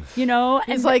backpedaling, you know.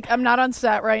 He's like, I'm not on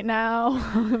set right now.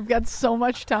 I've got so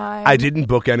much time. I didn't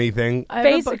book anything. I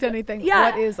haven't booked basically- anything.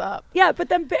 yeah. What is up? yeah, but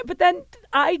then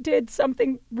I did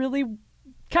something really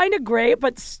kind of great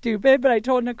but stupid, but I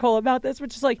told Nicole about this,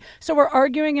 which is like, so we're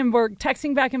arguing and we're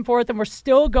texting back and forth and we're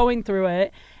still going through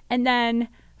it, and then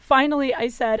finally I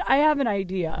said, I have an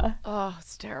idea. Oh,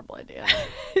 it's a terrible idea.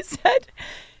 I said,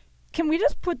 can we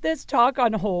just put this talk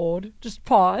on hold, just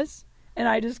pause, and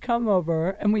I just come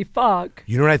over and we fuck.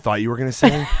 You know what I thought you were going to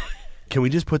say? Can we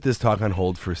just put this talk on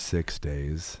hold for 6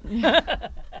 days?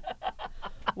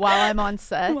 While I'm on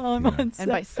set. While I'm on And set,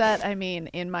 by set, I mean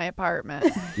in my apartment.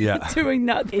 Yeah. doing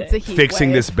nothing. It's a heat Fixing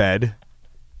wave. this bed.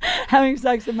 Having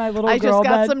sex in my little I girl just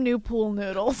got bed. some new pool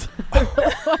noodles.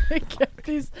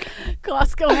 These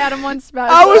Costco had them on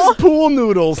special. I was Pool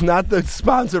Noodles, not the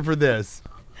sponsor for this.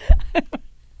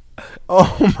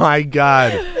 Oh my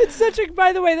God. It's such a,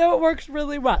 by the way, though, it works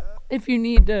really well if you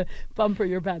need to bumper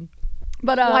your bed.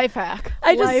 But Life hack.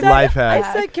 I just said, Life hack.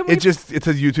 I said, can we? It's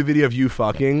a YouTube video of you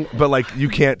fucking, but like you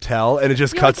can't tell, and it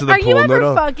just You're cuts like, to the are pool you ever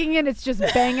noodle. fucking and it's just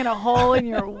banging a hole in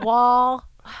your wall?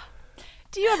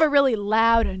 Do you have a really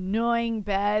loud, annoying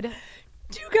bed?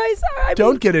 Do you guys? I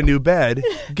Don't mean, get a new bed.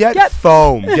 Get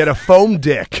foam. Get a foam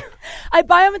dick. I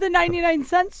buy them at the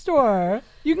 99-cent store.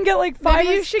 You can get like 5.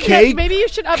 Maybe you should Kate- maybe you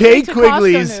should upgrade Kate to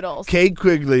Quigley's. Costco noodles. Kate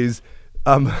Quigley's.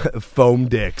 Foam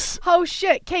dicks. Oh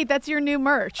shit, Kate, that's your new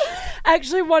merch. I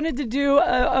actually wanted to do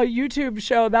a YouTube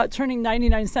show about turning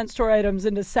 99-cent store items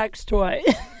into sex toys.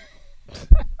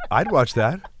 I'd watch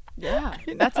that. Yeah,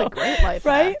 that's a great life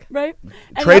Right, hack. right.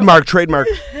 And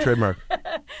Trademark.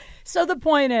 So the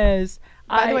point is,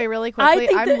 By the way, really quickly,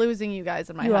 think I'm that- losing you guys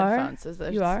in my You are?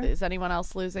 headphones. You are? Is anyone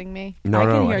else losing me? No, I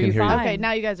no, can no, hear I you can hear fine. you. Okay,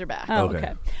 now you guys are back. Oh, Okay.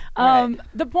 okay. All right.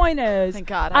 The point is, Thank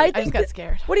God. I just think got that-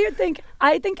 scared. What do you think?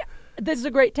 I think this is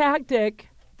a great tactic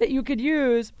that you could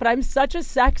use, but I'm such a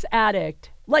sex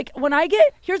addict. Like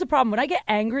here's the problem. When I get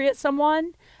angry at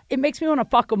someone, it makes me want to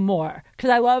fuck them more because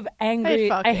I love angry.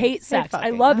 Hate I fucking. hate Hate sex. I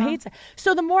fucking. love hate sex.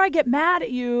 So the more I get mad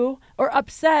at you or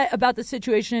upset about the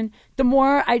situation, the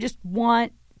more I just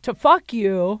want to fuck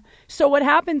you. So what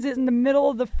happens is in the middle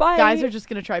of the fight, Guys are just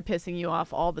gonna try pissing you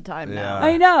off all the time now. Yeah.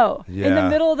 I know. In the Yeah.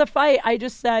 middle of the fight, I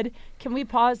just said, "Can we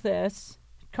pause this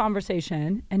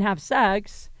conversation and have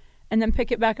sex, and then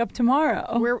pick it back up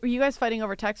tomorrow?" Were you guys fighting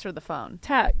over text or the phone?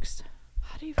 Text.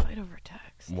 How do you fight over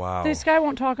text? Wow. This guy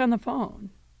won't talk on the phone.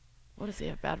 What does he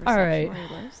have? Bad All reception right. where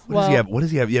he lives? What does he have? What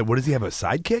does he have? Yeah, what does he have? A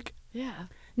sidekick? Yeah.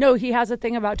 No, he has a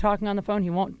thing about talking on the phone.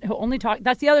 He'll only talk.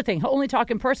 That's the other thing. He'll only talk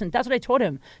in person. That's what I told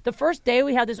him. The first day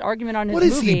we had this argument on his What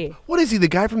is movie. he? What is he? The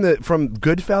guy from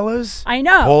Goodfellas? I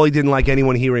know. Paulie didn't like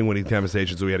anyone hearing what he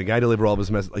conversation, so we had a guy deliver all of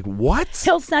his messages. Like what?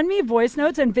 He'll send me voice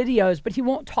notes and videos, but he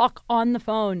won't talk on the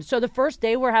phone. So the first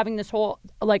day we're having this whole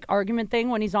like argument thing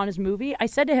when he's on his movie, I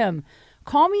said to him,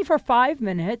 "Call me for 5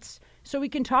 minutes so we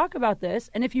can talk about this.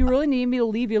 And if you really need me to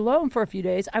leave you alone for a few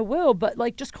days, I will. But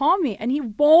like, just call me." And he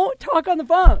won't talk on the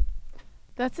phone.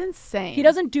 That's insane. He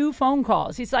doesn't do phone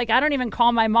calls. He's like, "I don't even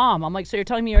call my mom." I'm like, "So you're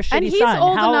telling me you're a shitty And he's son?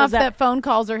 old How enough is that phone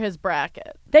calls are his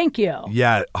bracket. Thank you.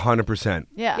 Yeah, 100%.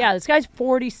 Yeah. Yeah, this guy's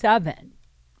 47.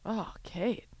 Oh,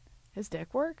 Kate. His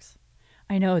dick works?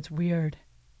 I know, it's weird.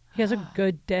 He has a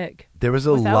good dick. There was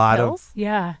a Without lot pills?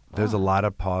 Yeah. There's a lot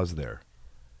of pause there.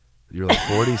 You're like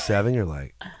 47. You're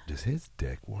like, does his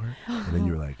dick work? And then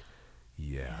you're like,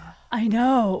 yeah. I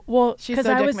know. Well, She's because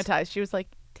so I was dickmatized. She was like,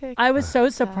 tick. I was so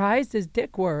surprised his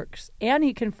dick works, and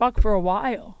he can fuck for a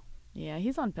while. Yeah,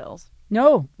 he's on pills.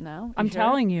 No, No? You I'm sure?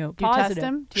 telling you, Do you positive. test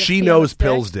him? Do you She pee on knows his dick?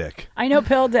 pills dick. I know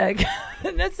pill dick.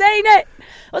 That's saying it.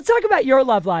 Let's talk about your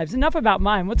love lives. Enough about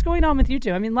mine. What's going on with you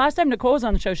two? I mean, last time Nicole was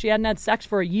on the show, she hadn't had sex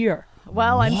for a year.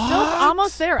 Well, I'm still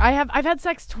almost there. I've had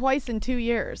sex twice in 2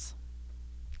 years.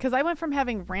 Because I went from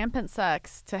having rampant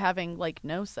sex to having like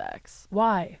no sex.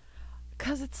 Why?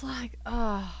 Because it's like,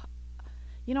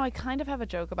 you know, I kind of have a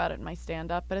joke about it in my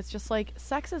stand-up, but it's just like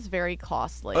sex is very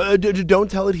costly. Don't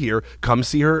tell it here. Come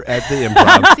see her at the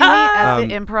Improv. See me at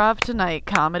the Improv tonight,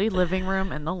 Comedy Living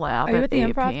Room in the Lab Are you at at the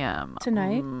 8 Improv p.m.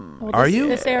 tonight? Well, Are this- you?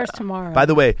 This airs tomorrow. By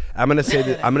the way, I'm gonna say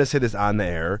this on the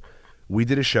air. We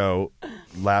did a show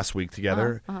last week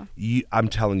together. I'm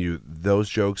telling you, those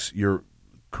jokes, you're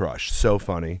crushed. So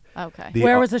funny. Okay.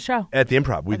 Where was the show? At the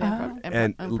Improv. We At the Improv-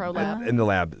 and Impro Lab? in the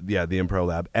lab. Yeah, the Improv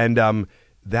Lab. And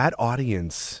that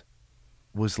audience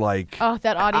was like, oh,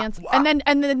 that audience. And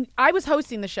then I was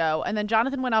hosting the show, and then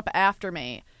Jonathan went up after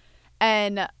me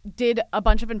and did a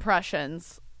bunch of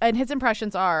impressions. And his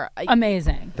impressions are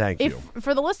amazing. Thank you.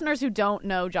 For the listeners who don't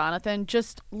know Jonathan,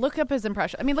 just look up his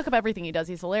impression. I mean, look up everything he does.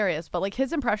 He's hilarious. But like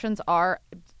his impressions are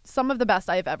some of the best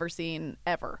I have ever seen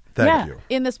ever. Thank you.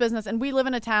 In this business. And we live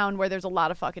in a town where there's a lot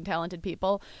of fucking talented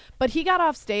people. But he got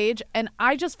off stage and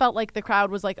I just felt like the crowd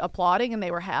was like applauding and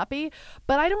they were happy.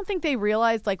 But I don't think they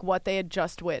realized like what they had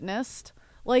just witnessed.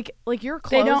 Like your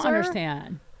closer. They don't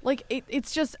understand. Like,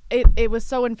 it was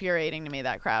so infuriating to me,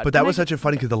 that crowd. But that was such a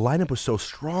funny because the lineup was so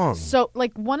strong. So,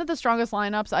 like, one of the strongest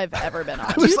lineups I've ever been on.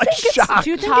 I was like shocked.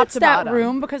 Do you think it's that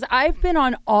room? Because I've been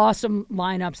on awesome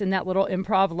lineups in that little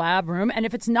improv lab room. And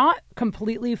if it's not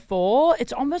completely full,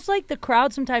 it's almost like the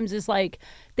crowd sometimes is like,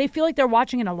 they feel like they're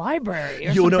watching in a library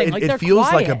or something. It, like it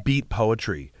feels like a beat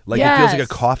poetry. Like it feels like a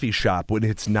coffee shop when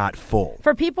it's not full.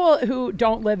 For people who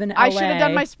don't live in LA. I should have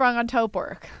done my sprung on taupe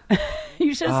work.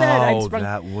 You should have said I'd Oh, sprung.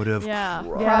 that would have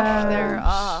crushed there.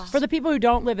 Oh. For the people who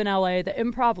don't live in LA, the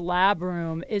improv lab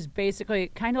room is basically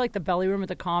kind of like the belly room at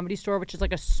the Comedy Store, which is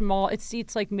like a small, it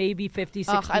seats like maybe 50,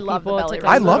 60 I love people. the belly room.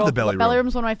 I love the belly room. Belly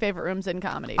room's one of my favorite rooms in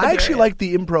comedy. I actually like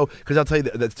the improv because I'll tell you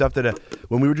that stuff that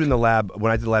when we were doing the lab,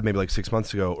 when I did the lab maybe like 6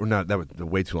 months ago, or not, that was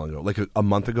way too long ago, like a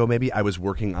month ago maybe, I was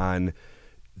working on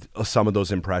some of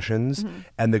those impressions,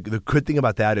 and the good thing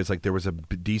about that is like there was a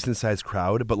decent sized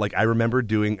crowd, but like I remember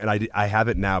doing, and I have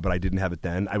it now, but I didn't have it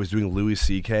then. I was doing Louis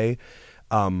C.K.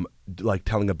 Like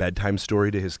telling a bedtime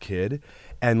story to his kid,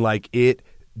 and like it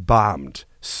bombed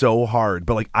so hard,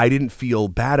 but like I didn't feel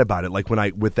bad about it. Like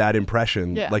when with that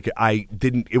impression, like I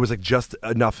didn't, it was like just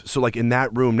enough. So like in that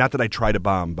room, not that I try to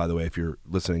bomb, by the way, if you're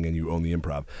listening and you own the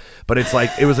improv, but it's like,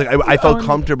 it was like, I felt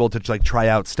comfortable to like try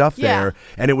out stuff there,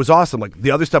 and it was awesome. Like the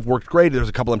other stuff worked great. There was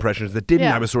a couple impressions that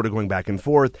didn't. I was sort of going back and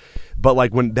forth, but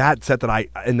like when that set that I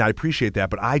appreciate that,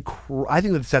 but I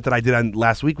think that the set that I did on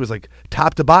last week was like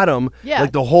top to bottom,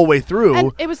 like the whole way through.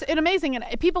 And it was amazing,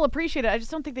 and people appreciate it. I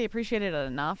just don't think they appreciated it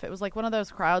enough. It was like one of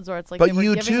those crowds where it's like they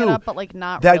were giving it up, but like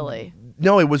not really.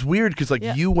 No, it was weird because like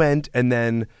you went and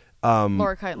then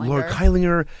Laura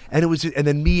Keitlinger, and it was, and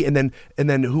then me, and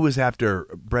then who was after?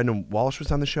 Brendan Walsh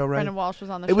was on the show, right? Brendan Walsh was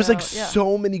on the show. It was like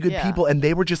so many good people, and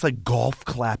they were just like golf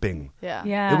clapping.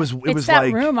 Yeah. It was that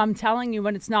like room. I'm telling you,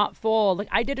 when it's not full. Like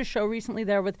I did a show recently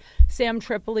there with Sam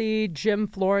Tripoli, Jim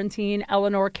Florentine,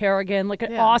 Eleanor Kerrigan, like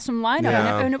an awesome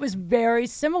lineup, and it was very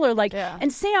similar. Like,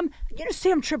 and Sam,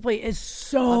 Sam Tripoli is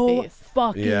so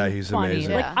fucking he's funny.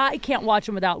 amazing. Like I can't watch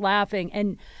him without laughing,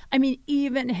 and I mean,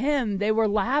 even him, they were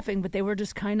laughing, but they were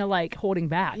just kind of like holding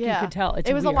back. You could tell.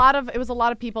 It was weird. a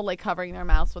lot of people like covering their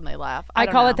mouths when they laugh. I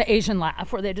call it the Asian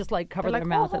laugh, where they just like cover their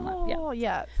mouth and laugh.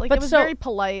 Yeah. It's like, it was very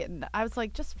polite, and I was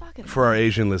like, just fucking. For our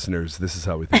Asian listeners, this is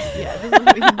how we think. We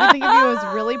think of you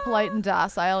as really polite and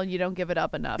docile, and you don't give it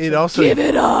up enough. It also give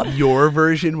it up. Your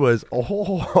version was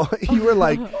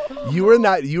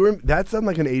that sounded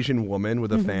like an Asian woman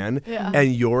with a fan,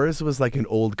 and yours was like an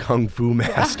old kung fu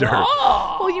master.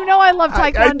 Well, I love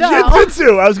Taekwondo.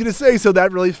 Jiu-jitsu. I was going to say, so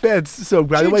that really fits. So,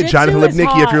 by the way, Jonathan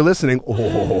Lipnicki, if you're listening,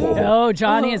 no,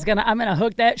 Johnny is I'm gonna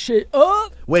hook that shit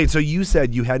up. Wait, so you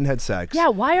said you hadn't had sex? Yeah,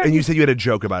 why are and you said you had a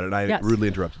joke about it, and I rudely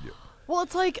interrupted you. Well,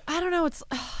 it's like, I don't know. It's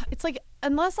like,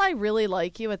 unless I really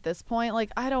like you at this point,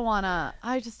 like I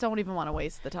just don't even want to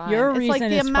waste the time. Your it's reason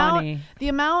like is funny. The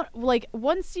amount, like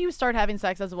once you start having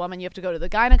sex as a woman, you have to go to the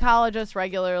gynecologist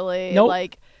regularly. Nope.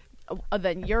 Like,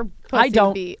 then your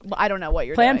pussy I don't know what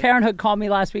you're Planned doing. Parenthood called me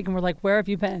last week and were like, "Where have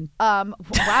you been?"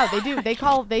 Wow, they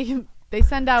do. They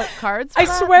send out cards. I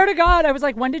swear to God, I was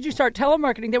like, "When did you start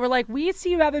telemarketing?" They were like, "We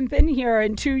see you haven't been here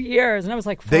in 2 years," and I was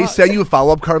like, "Fuck." They send you a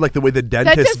follow-up card like the way the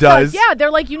dentist does. Yeah,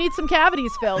 they're like, "You need some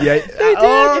cavities filled." Yeah, they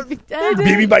did.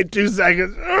 Beat me by 2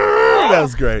 seconds. That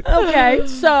was great. Okay,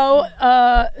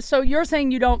 so you're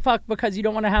saying you don't fuck because you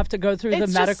don't want to have to go through the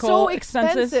medical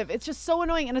expenses? Expensive. It's just so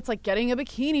annoying, and it's like getting a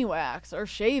bikini wax or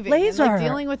shaving, laser, and like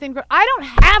dealing with I don't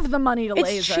have the money to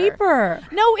laser. It's cheaper.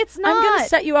 No, it's not. I'm gonna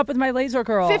set you up with my laser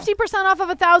girl. 50% off of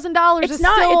 $1,000 is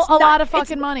still a lot of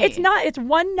fucking money. It's not. It's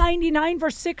 $199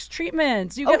 for 6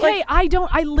 treatments. You get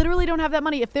I literally don't have that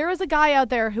money. If there is a guy out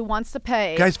there who wants to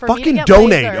pay, guys, for me fucking to get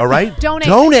donate. laser, all right, donate.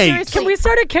 Donate. Can we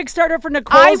start a Kickstarter for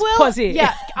Nicole's pussy?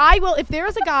 Yeah, I will. If there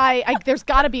is a guy, there's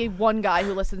got to be one guy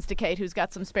who listens to Kate who's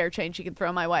got some spare change he can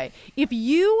throw my way. If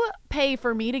you pay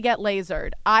for me to get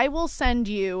lasered, I will send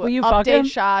you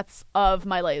update shots of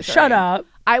my laser. Shut up.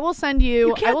 I will send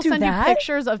you. I will send you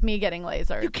pictures of me getting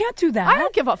lasered. You can't do that. I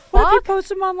don't give a fuck. What if you post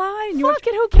them online? Fuck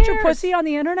it. Who cares? Put your pussy on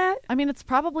the internet. I mean, it's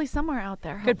probably somewhere out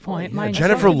there. Good point.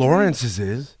 Jennifer Lawrence's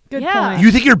is. Good Yeah. point.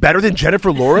 You think you're better than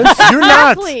Jennifer Lawrence? You're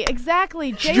not.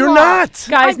 Exactly. You're not.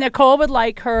 Guys, Nicole would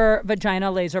like her vagina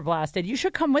laser blasted. You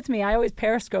should come with me. I always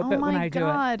periscope Oh it when my I do it.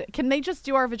 God. Can they just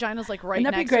do our vaginas like right Wouldn't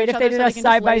that be next great to each if other they did so us can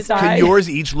side just by laser? side? Can yours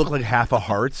each look like half a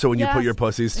heart? So when you put Yes. your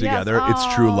pussies Yes. together,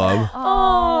 it's true love.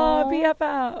 Oh,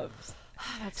 BFFs.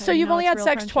 That's how So you you've know only it's had real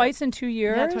sex friendship. twice in 2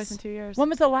 years? Yeah, twice in 2 years. When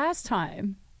was the last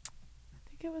time? I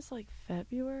think it was like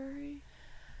February.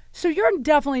 So you're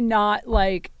definitely not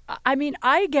like, I mean,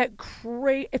 I get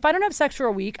crazy. If I don't have sex for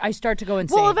a week, I start to go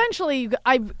insane. Well, eventually,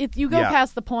 you go Yeah.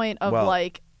 past the point of Well-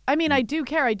 like, I mean, I do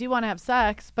care. I do want to have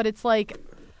sex, but it's like,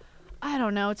 I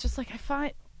don't know. It's just like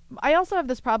I also have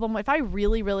this problem. If I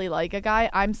really, really like a guy,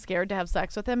 I'm scared to have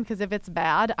sex with him because if it's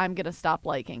bad, I'm going to stop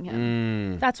liking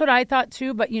him. That's what I thought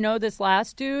too. But you know, this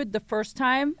last dude, the first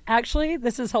time, actually,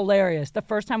 this is hilarious. The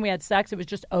first time we had sex, it was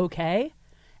just okay.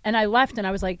 And I left and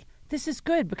I was like, this is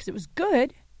good because it was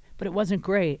good, but it wasn't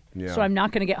great. Yeah. So I'm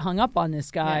not going to get hung up on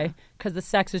this guy because the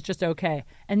sex is just okay.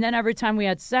 And then every time we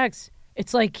had sex,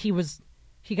 it's like he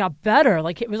got better.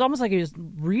 Like it was almost like he was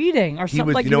reading or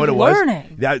something. Like you know he was what it learning.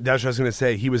 was? That's what I was going to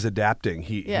say. He was adapting.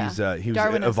 He was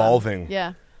Darwinism. evolving.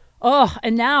 Yeah. Oh,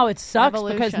 and now it sucks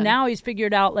because Evolution. now he's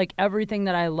figured out like everything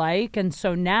that I like, and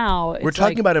so now it's We're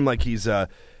talking like, about him like he's a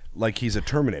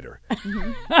Terminator.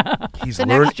 He's The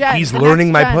next gen. He's the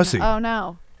learning next my gen. pussy. Oh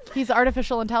no. He's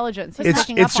artificial intelligence. He's It's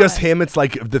picking up just on it. him. It's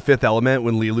like the Fifth Element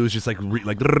when Lilu's just like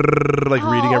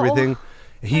reading everything.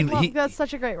 That's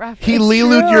such a great reference. He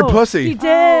Lilu'd your True. pussy. He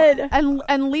did.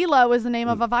 And Lilo is the name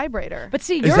of a vibrator. But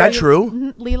see, Is you're that true?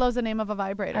 Mhm. Lilo's the name of a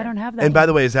vibrator. I don't have that. And by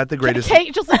the way, is that the greatest?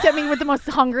 Kate just looked at me with the most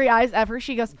hungry eyes ever.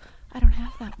 She goes, I don't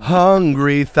have that one.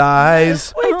 Hungry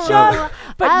thighs. Wait, John,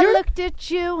 but I you're looked at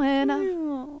you and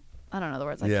I don't know the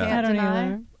words. I Yeah. can't I don't deny.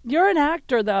 either. You're an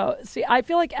actor, though. See, I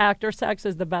feel like actor sex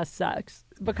is the best sex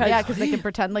because Yeah, because they can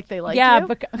pretend like they like yeah,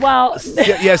 you. well,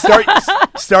 Yeah,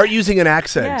 start using an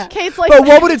accent. Yeah. Kate's like, But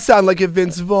what would it sound like if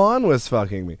Vince Vaughn was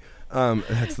fucking me?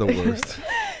 That's the worst.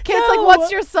 Kate's No. like,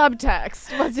 what's your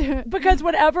subtext? What's your, because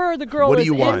whatever the girl What do is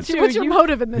you want? into, what's your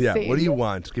motive in this Yeah. scene? What do you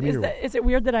want? Give me your. is it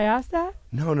weird that I asked that?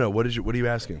 No. What are you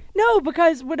asking? No,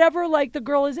 because whatever like the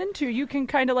girl is into, you can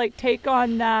kind of like take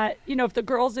on that. You know, if the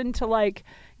girl's into like,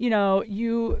 you know,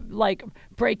 you like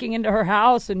breaking into her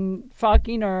house and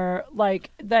fucking her,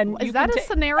 like then Is you that can a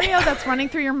scenario that's running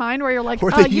through your mind where you're like, Or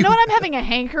that you you- know what I'm having a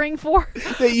hankering for?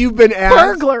 That you've been asked.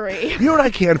 Burglary. You know what I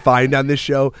can't find on this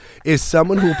show is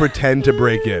someone who will pretend to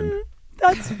break in,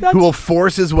 that's who will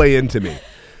force his way into me.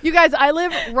 You guys, I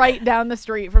live right down the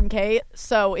street from Kate,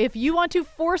 so if you want to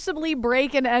forcibly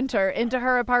break and enter into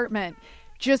her apartment,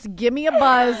 just give me a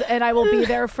buzz and I will be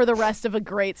there for the rest of a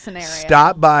great scenario.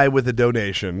 Stop by with a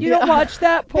donation. you don't watch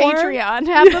that porn. Patreon.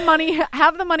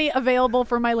 Have the money available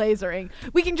for my lasering.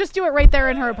 We can just do it right there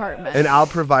in her apartment. And I'll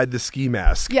provide the ski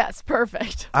mask. Yes,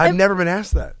 perfect. I've never been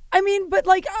asked that. I mean, but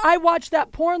like I watch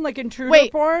that porn, like intruder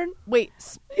Wait. porn. Wait.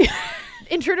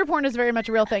 Intruder porn is very much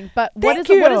a real thing, but Thank what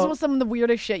you. is some of the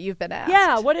weirdest shit you've been asked?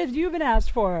 Yeah, what have you been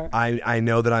asked for? I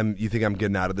know that you think I'm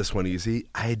getting out of this one easy.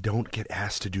 I don't get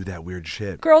asked to do that weird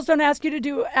shit. Girls don't ask you to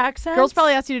do accents. Girls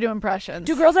probably ask you to do impressions.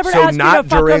 Do girls ever So ask you not to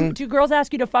fuck during- them? Do girls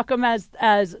ask you to fuck them as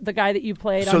the guy that you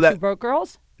played So on that- Two Broke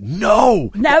Girls?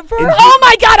 No. Never. Oh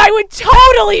my god, I would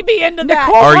totally be into that.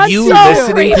 Nicole Are wants you so listening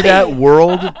to creepy. that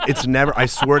world? It's never. I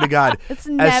swear to God. It's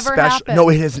never happened. No,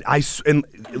 it has. And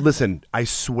listen, I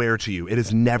swear to you, it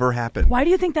has never happened. Why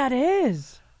do you think that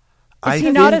is? I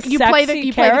he not think a You play sexy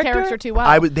the character? character too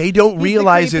well. They don't He's the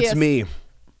realize it's creepiest. me.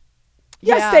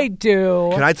 Yes, Yeah. they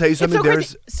do. Can I tell you It's something? so There's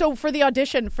crazy. So for the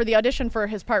audition for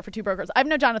his part for Two Broke Girls, I've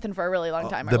known Jonathan for a really long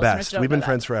time. Our the listeners best. don't We've know been that.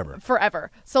 friends forever. Forever.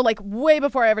 So like way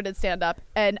before I ever did stand up,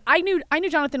 and I knew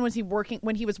Jonathan when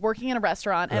he was working in a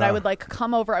restaurant, and I would like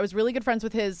come over. I was really good friends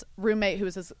with his roommate,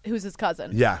 who's his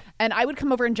cousin. Yeah. And I would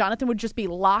come over, and Jonathan would just be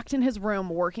locked in his room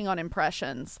working on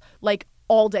impressions, like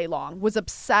all day long. Was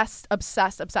obsessed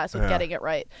with getting it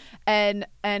right. And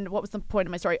what was the point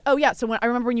of my story? Oh yeah, so I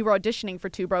remember when you were auditioning for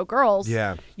Two Broke Girls,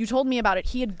 Yeah. you told me about it.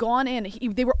 He had gone in.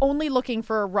 They were only looking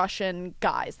for Russian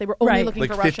guys. They were only Right. looking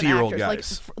Like for Russian 50-year-old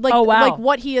actors, guys. like Oh, wow. like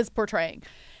what he is portraying.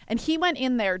 And he went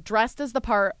in there dressed as the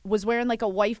part, was wearing like a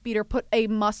wife beater, put a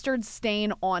mustard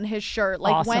stain on his shirt,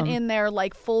 like went Awesome. in there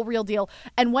like full real deal,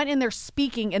 and went in there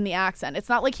speaking in the accent. It's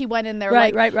not like he went in there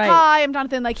Right, like, right. hi, I'm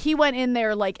Jonathan. Like he went in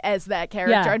there like as that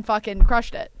character Yeah. and fucking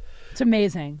crushed it. It's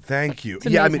amazing. Thank you. It's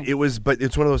Yeah, I amazing. mean, it was, but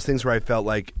it's one of those things where I felt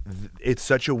like it's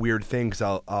such a weird thing because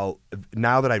I'll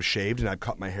now that I've shaved and I've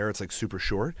cut my hair, it's like super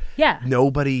short. Yeah.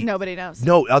 Nobody knows.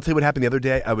 No, I'll tell you what happened the other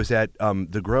day. I was at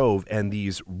the Grove, and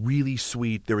these really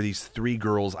sweet. There were these three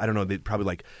girls. I don't know. They probably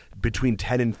like between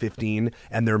 10 and 15,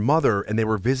 and their mother, and they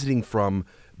were visiting from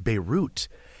Beirut.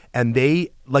 and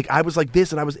they like I was like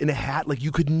this, and I was in a hat. Like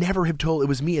you could never have told it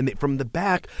was me. And from the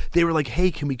back, they were like,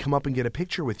 "Hey, can we come up and get a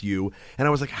picture with you?" And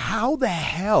I was like, "How the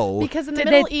hell?" Because in the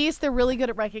Middle East, they're really good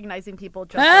at recognizing people.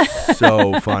 Just like that.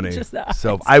 So funny. Just that.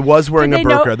 So I was wearing a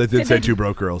burqa that did say two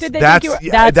broke girls.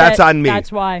 That's on me.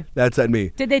 That's why. That's on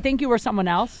me. Did they think you were someone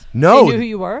else? No. They knew who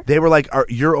you were? They were like,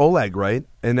 "You're Oleg, right?"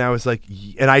 And I was like,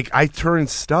 and I turned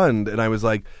stunned, and I was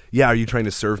like, "Yeah, are you trying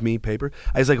to serve me paper?"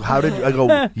 I was like, "How did you?" I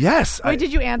go, "Yes." Wait,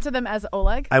 did you answer them as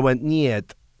Oleg? I went,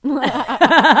 "Niet."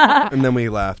 And then we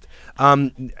laughed.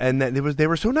 And then they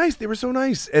were so nice. They were so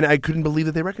nice, and I couldn't believe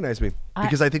that they recognized me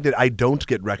because I think that I don't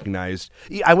get recognized.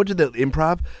 I went to the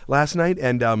Improv last night,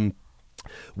 and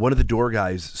one of the door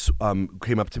guys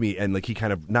came up to me and like he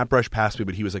kind of not brushed past me,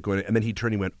 but he was like going, and then he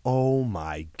turned and he went, "Oh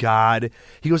my God."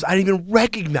 He goes, "I didn't even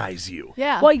recognize you."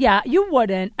 Yeah. Well, yeah, you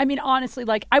wouldn't. I mean, honestly,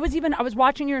 like I was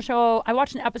watching your show. I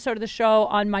watched an episode of the show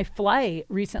on my flight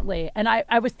recently, and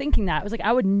I was thinking that. I was like,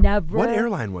 I would never. What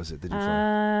airline was it that you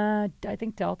fly? I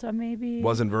think Delta, maybe.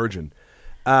 Wasn't Virgin.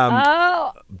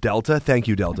 Delta? Thank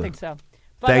you, Delta. I think so.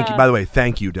 Thank you. By the way,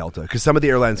 thank you, Delta, because some of the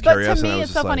airlines carry us. But to and me, I was it's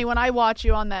just so like, funny when I watch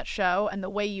you on that show and the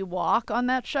way you walk on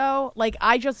that show. Like,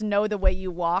 I just know the way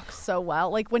you walk so well.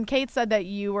 Like, when Kate said that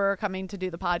you were coming to do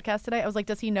the podcast today, I was like,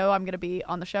 does he know I'm going to be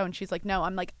on the show? And she's like, no.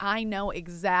 I'm like, I know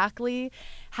exactly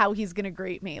how he's going to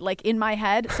greet me, like, in my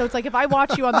head. So it's like, if I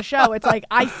watch you on the show, it's like,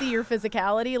 I see your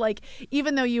physicality. Like,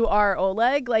 even though you are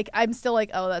Oleg, like, I'm still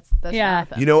like, oh, that's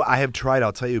Jonathan. You know, I have tried,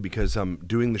 I'll tell you, because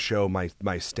doing the show,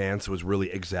 my stance was really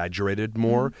exaggerated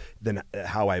more than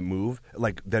how I move,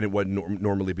 like than it would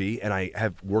normally be, and I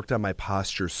have worked on my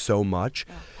posture so much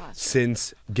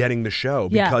since getting the show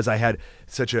because I had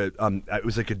such a it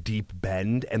was like a deep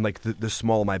bend, and like the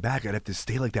small of my back, I'd have to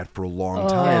stay like that for a long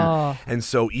time. And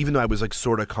so even though I was like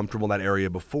sort of comfortable in that area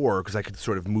before, because I could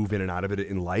sort of move in and out of it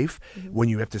in life, when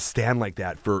you have to stand like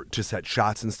that to set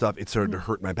shots and stuff, it started to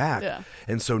hurt my back.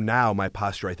 And so now my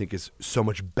posture, I think, is so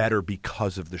much better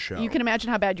because of the show. You can imagine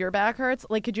how bad your back hurts.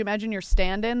 Like, could you imagine your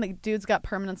stand-in? The dude's got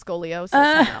permanent scoliosis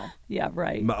now. Yeah,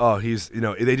 right. Oh, he's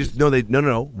they just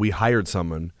no. We hired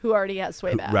someone who already has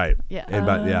sway back. Right. Yeah. And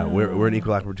but we're an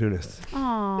equal opportunist.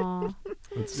 Aww.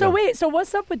 Wait, so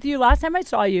what's up with you? Last time I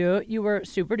saw you, you were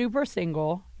super duper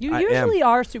single. You usually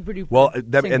are super duper. Well,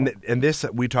 single. and this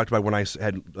we talked about when I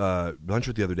had lunch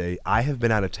with the other day. I have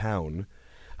been out of town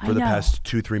for the past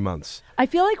 2-3 months. I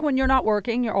feel like when you're not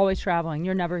working, you're always traveling.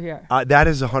 You're never here. That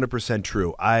is 100%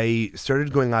 true. I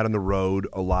started going out on the road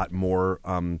a lot more.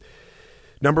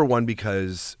 Number one,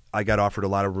 because I got offered a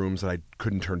lot of rooms that I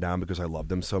couldn't turn down because I loved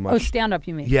them so much. Oh, stand-up,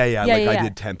 you mean? Yeah. I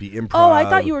did Tempe Improv. Oh, I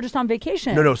thought you were just on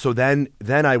vacation. No. So then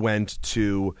I went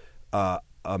to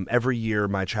every year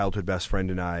my childhood best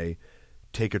friend and I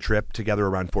take a trip together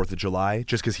around 4th of July,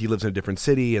 just because he lives in a different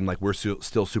city and like we're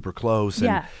still super close.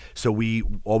 And so we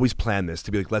always plan this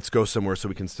to be like, let's go somewhere so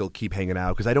we can still keep hanging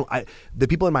out. Because the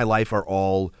people in my life are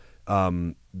all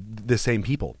the same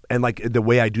people, and like the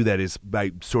way I do that is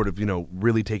by sort of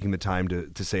really taking the time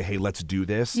to say, hey, let's do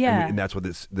this. And that's what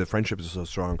the friendship is so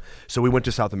strong. So we went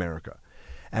to South America,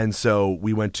 and so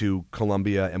we went to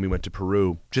Colombia and we went to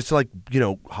Peru just to like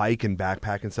hike and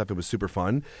backpack and stuff. It was super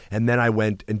fun. And then I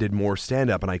went and did more stand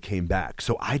up and I came back.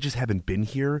 So I just haven't been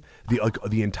here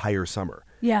the entire summer.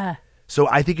 Yeah. So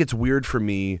I think it's weird for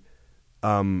me.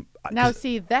 Now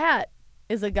see, that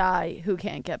is a guy who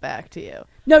can't get back to you.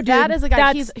 No, dude, that is a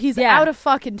guy. He's out of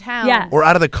fucking town, or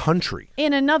out of the country,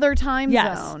 in another time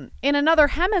zone, in another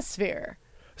hemisphere.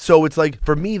 So it's like,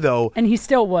 for me though, and he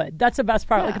still would. That's the best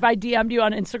part. Like if I DM'd you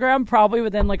on Instagram, probably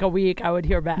within like a week, I would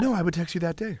hear back. No, I would text you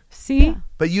that day. See,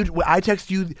 but I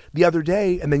texted you the other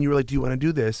day, and then you were like, "Do you want to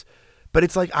do this?" But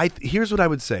it's like, here's what I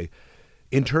would say,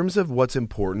 in terms of what's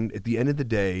important. At the end of the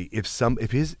day,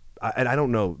 and I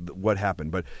don't know what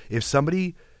happened, but if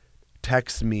somebody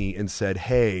texted me and said,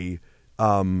 hey,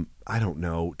 I don't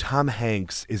know, Tom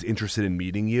Hanks is interested in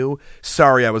meeting you.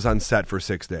 Sorry, I was on set for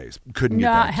 6 days. Couldn't get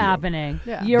not back happening. To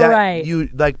you. Yeah. You're right. You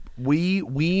like you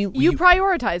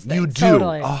prioritize things. You do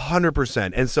totally.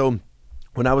 100%. And so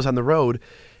when I was on the road,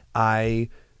 I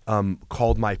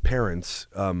called my parents.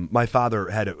 My father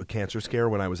had a cancer scare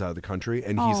when I was out of the country,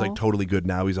 and he's like totally good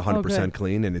now. He's 100%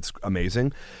 clean, and it's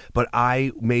amazing. But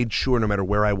I made sure, no matter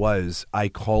where I was, I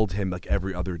called him like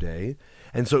every other day.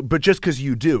 And so, but just because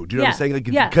you do you know what I'm saying? Like,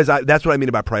 because that's what I mean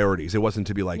about priorities. It wasn't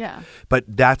to be like, but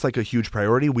that's like a huge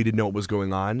priority. We didn't know what was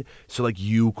going on. So like,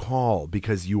 you call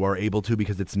because you are able to,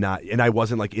 because it's not, and I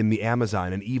wasn't like in the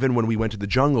Amazon. And even when we went to the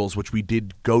jungles, which we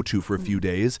did go to for a few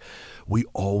days, we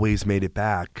always made it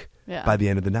back by the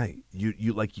end of the night.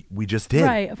 You like, we just did.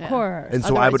 Right, of course. And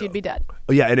so otherwise you'd be dead.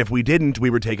 Yeah, and if we didn't, we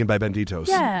were taken by banditos.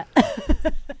 Yeah.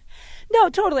 No,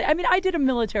 totally. I mean, I did a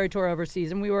military tour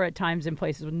overseas, and we were at times in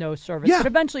places with no service. Yeah. But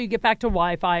eventually, you get back to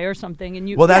Wi-Fi or something, and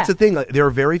you. Well, that's the thing. Like, there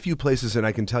are very few places, and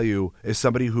I can tell you, as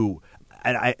somebody who,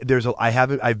 and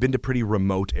I've been to pretty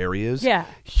remote areas. Yeah.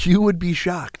 You would be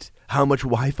shocked how much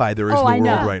Wi-Fi there is Oh, I in the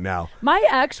world know. right now. My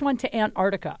ex went to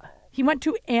Antarctica. He went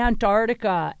to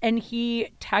Antarctica, and he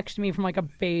texted me from like a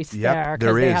base Yep, there there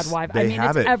because they had is. Wi-Fi. They I mean,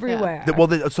 have it's it. everywhere.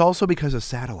 Well, it's also because of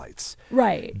satellites.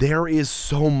 Right. There is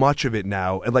so much of it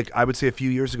now. And like I would say a few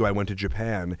years ago, I went to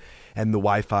Japan, and the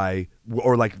Wi-Fi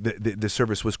or like the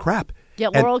service was crap. Yeah,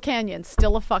 And Laurel Canyon,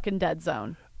 still a fucking dead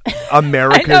zone.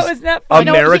 America's I know, isn't that funny?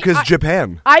 America's No,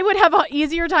 Japan. I would have an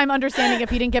easier time understanding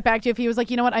if he didn't get back to you if he was like,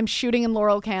 you know what, I'm shooting in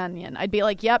Laurel Canyon. I'd be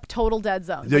like, yep, total dead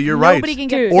zone. Yeah, Like, you're right. Nobody can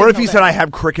get Dude. Or if he signal said, there. I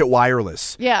have Cricket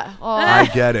Wireless. Yeah. Oh. I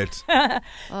get it.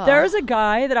 There's a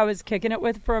guy that I was kicking it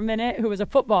with for a minute who was a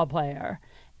football player.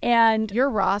 And Your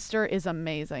roster is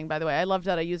amazing, by the way. I loved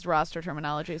that I used roster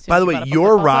terminology. as soon By as the you way, brought up a your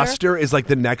football player. roster is like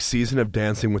the next season of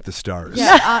Dancing with the Stars.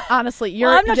 Yeah, honestly,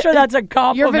 well, I'm not sure that's a your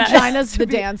compliment. vagina's the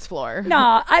dance floor.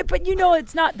 Nah, but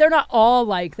it's not. They're not all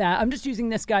like that. I'm just using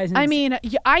this guy's. I mean,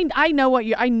 I know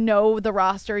I know the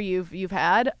roster you've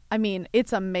had. I mean,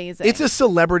 it's amazing. It's a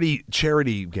celebrity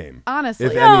charity game. honestly,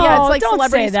 if no, anything. yeah, it's like don't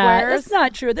Celebrity say that. Squares. That's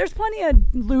not true. There's plenty of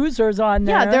losers on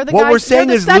there. Yeah, they're the What guys. we're saying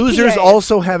they're the is set losers PAs.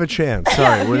 also have a chance.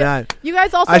 Sorry, we're not. You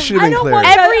guys also. I should have I been don't clear. want-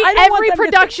 Every I don't want them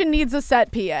to production needs a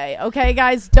set PA. Okay,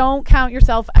 guys, don't count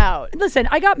yourself out. Listen,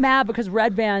 I got mad because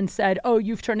Red Band said, "Oh,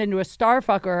 you've turned into a star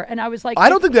fucker," and I was like, I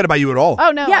don't think that about you at all.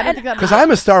 Oh no, Yeah, I don't and- think that. Because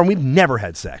I'm a star and we've never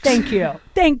had sex. Thank you.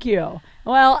 Thank you.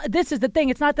 Well, this is the thing.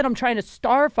 It's not that I'm trying to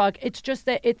star fuck. It's just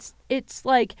that it's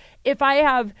like if I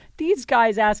have these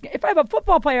guys if I have a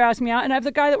football player asking me out and I have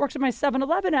the guy that works at my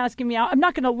 7-Eleven asking me out, I'm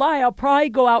not going to lie. I'll probably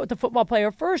go out with the football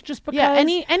player first just because. Yeah,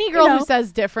 any girl who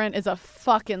says different is a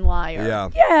fucking liar. Yeah.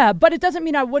 Yeah, but it doesn't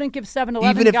mean I wouldn't give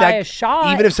 7-Eleven guy a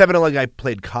shot. Even if 7-Eleven guy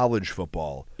played college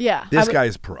football, Yeah. this guy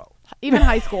is pro. Even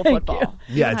high school Thank football.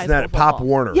 Yeah, Even it's high not school Pop football.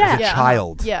 Warner. Yeah. He's a Yeah,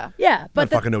 child. Yeah. Yeah, I but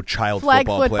fucking no child Flag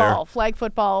football player. Flag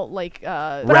football, like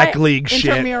Rec league shit.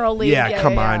 intramural league. Yeah,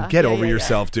 come on. Get over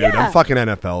yourself, dude. Yeah. I'm fucking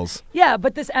NFLs. yeah,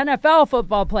 but this NFL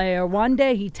football player, one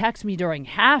day he texted me during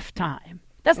halftime.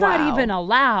 That's not Wow. even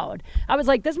allowed. I was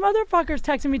like, this motherfucker's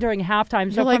texting me during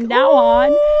halftime. So You're like, from now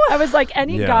on, I was like,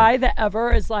 any Yeah. guy that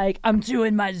ever is like, I'm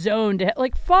doing my zone to hit,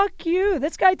 like, fuck you.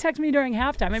 This guy texted me during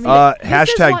halftime. I mean,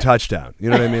 Hashtag what- touchdown. You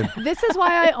know what I mean? This is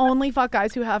why I only fuck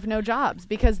guys who have no jobs,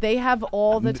 because they have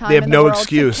all the time They have in no the world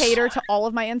excuse. to cater to all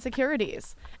of my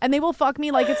insecurities. And they will fuck me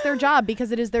like it's their job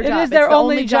because it is their It job. is their it's the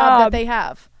only job that job. they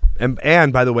have.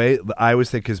 And by the way, I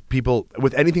always think because people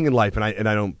with anything in life, and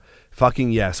I don't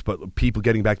fucking yes, but people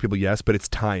getting back to people yes, but it's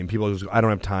time. People just, I don't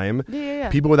have time. Yeah.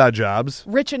 People without jobs,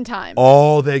 Rich in time.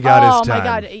 all they got oh is time. my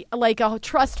god, like a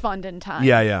trust fund in time.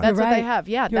 Yeah, yeah. That's You're what they right. have.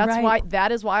 Yeah, You're that's right. why.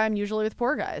 That is why I'm usually with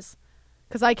poor guys,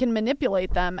 because I can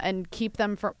manipulate them and keep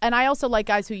them from. And I also like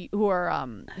guys who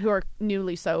are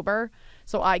newly sober,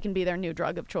 so I can be their new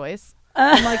drug of choice.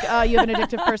 I'm like, you have an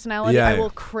addictive personality. Yeah, I yeah.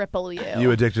 will cripple you.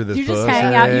 You addicted to this you just pussy?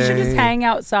 hang out. You should just hang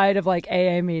outside of like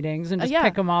AA meetings and just yeah.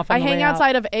 pick them off. On I the hang way out.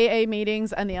 outside of AA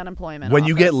meetings and the unemployment. When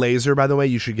you get office. laser, by the way,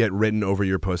 you should get written over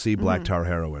your pussy Mm-hmm. black tar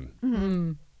heroin.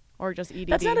 or just EDD.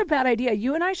 That's not a bad idea.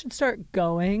 You and I should start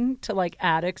going to like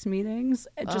addicts meetings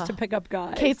just to pick up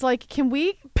guys. Kate's like, can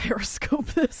we periscope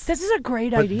this? This is a great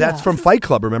But idea. that's from Fight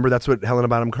Club. Remember, that's what Helena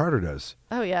Bonham Carter does.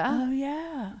 Oh yeah. Oh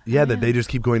yeah. Yeah, that they just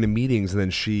keep going to meetings, and then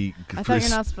she. I thought you're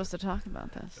not supposed to talk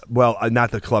about this. Well,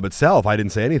 not the club itself. I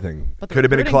didn't say anything. But the Could have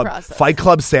been a recruiting club. process. Fight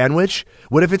Club sandwich.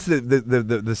 What if it's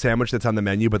the sandwich that's on the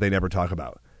menu, but they never talk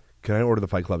about? Can I order the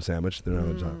Fight Club sandwich? They're not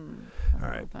allowed to talk. All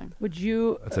right, Thing. Would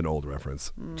you, that's an old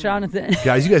reference, Jonathan?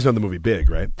 guys. You guys know the movie Big,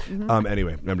 right? Mm-hmm.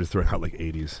 Anyway, I'm just throwing out like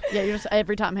 80s. Yeah, you're just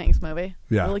every Tom Hanks movie.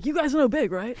 Yeah. You're like, you guys know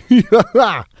Big, right?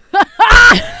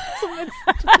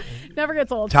 Never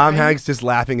gets old. Tom for me. Hanks just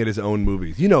laughing at his own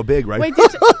movies. You know Big, right? Wait,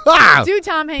 do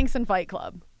Tom Hanks in Fight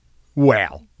Club.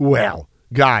 Well,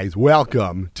 guys,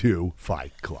 welcome to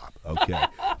Fight Club. Okay.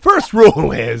 First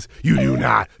rule is you do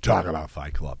not talk about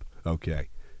Fight Club. Okay.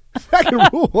 Second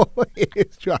rule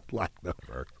is just like the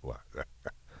first one.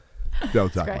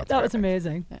 Don't talk great. about That was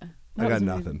amazing. Yeah. I got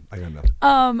nothing.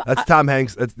 That's Tom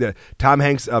Hanks. That's Tom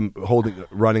Hanks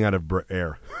running out of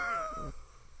air.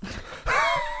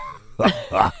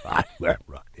 We're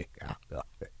running out of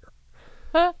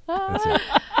air. That's it.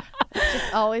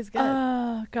 It's always good.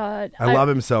 Oh God. I love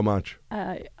him so much.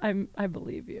 I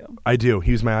believe you. I do.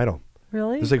 He was my idol.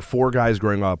 Really? There's like 4 guys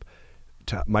growing up: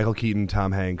 Michael Keaton,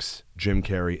 Tom Hanks, Jim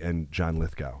Carrey, and John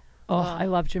Lithgow. Oh, I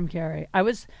love Jim Carrey.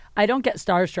 I don't get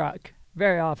starstruck.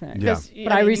 very often. Yeah.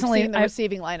 But I recently you've seen the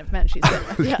receiving line of men she's been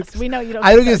with. Yes, we know you don't.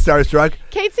 I don't get starstruck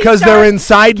Kate sees because they're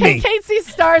inside me. Kate sees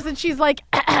stars and she's like,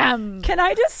 Can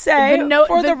I just say,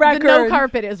 for the record, the no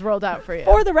carpet is rolled out for you.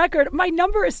 For the record, my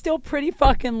number is still pretty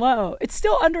fucking low. It's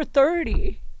still under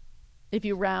 30. If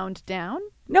you round down?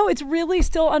 No, it's really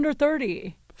still under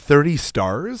 30. 30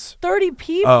 stars? 30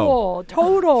 people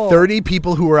total. 30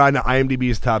 people who are on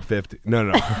IMDb's top 50. No.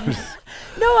 No,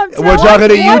 I'm telling We're talking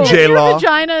to you, What is your J-Law.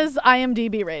 vagina's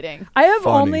IMDb rating? I have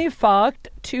Funny. only fucked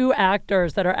 2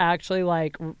 actors that are actually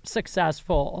like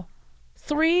successful.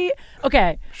 3.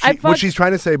 Okay, What she's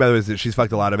trying to say, by the way, is that she's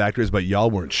fucked a lot of actors, but y'all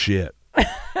weren't shit.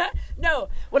 No,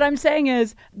 what I'm saying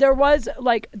is there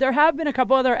have been a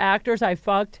couple other actors I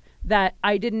fucked that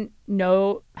I didn't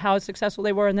know how successful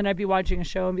they were, and then I'd be watching a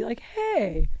show and be like,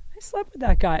 hey, I slept with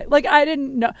that guy. Like, I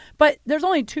didn't know. But there's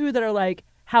only 2 that are like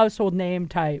household name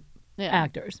type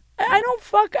actors. I don't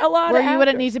fuck a lot of Where you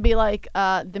wouldn't actors. need to be like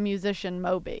the musician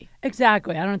Moby.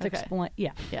 Exactly. I don't have to explain.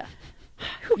 Yeah. Yeah.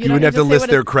 You wouldn't have to list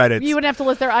their credits. You wouldn't have to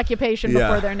list their occupation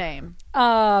before their name.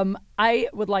 I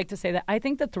would like to say that I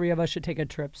think the 3 of us should take a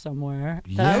trip somewhere.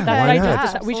 Yeah, That's why what I not? just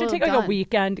decided. We should take like Done. a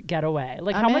weekend getaway.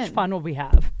 Like, I'm how much in. fun will we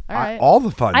have? All right. All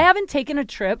the fun. I haven't taken a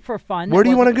trip for fun. Where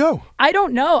do you want to go? I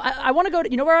don't know. I want to go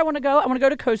to, you know where I want to go? I want to go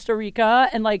to Costa Rica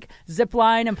and like zip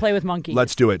line and play with monkeys.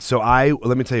 Let's do it. So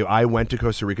let me tell you, I went to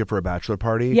Costa Rica for a bachelor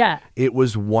party. Yeah. It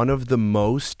was one of the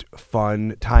most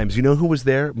fun times. You know who was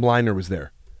there? Mliner was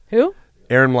there. Who?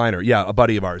 Aaron Mliner, yeah, a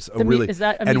buddy of ours. Is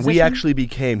that a and we musician? actually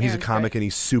became. He's Aaron's a comic great. and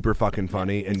he's super fucking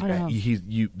funny. And know.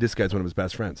 this guy's one of his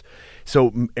best friends.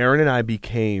 So Aaron and I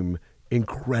became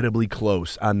incredibly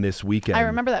close on this weekend. I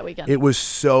remember that weekend. It was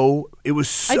so I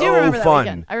do remember that fun.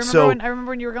 weekend. I remember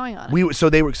when you were going on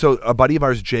it. So a buddy of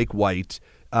ours, Jake White,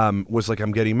 was like,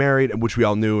 I'm getting married, which we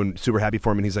all knew and super happy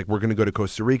for him. And he's like, we're going to go to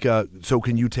Costa Rica. So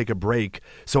can you take a break?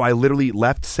 So I literally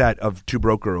left set of Two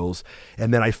Broke Girls.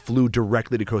 And then I flew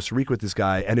directly to Costa Rica with this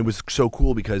guy. And it was so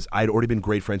cool because I'd already been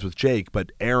great friends with Jake,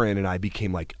 but Aaron and I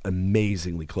became like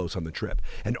amazingly close on the trip.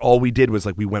 And all we did was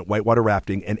like, we went whitewater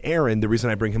rafting. And Aaron, the reason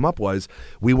I bring him up was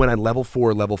we went on level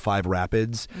 4, level 5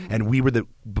 rapids. And we were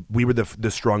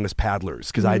the strongest paddlers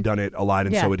because I'd done it a lot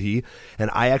and so had he. And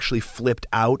I actually flipped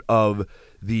out of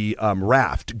the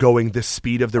raft going the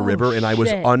speed of the river, and I was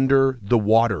shit. under the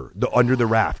water, under the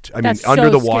raft. That's under so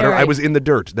the water. scary. I was in the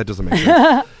dirt. That doesn't make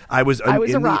sense. I was I was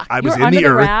in a rock. I was You're in under the the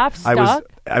earth. raft,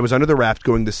 I was under the raft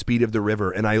going the speed of the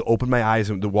river, and I opened my eyes,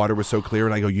 and the water was so clear,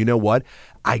 and I go, you know what?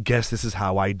 I guess this is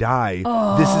how I die.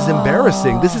 This is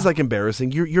embarrassing. This is like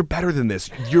embarrassing. You're better than this.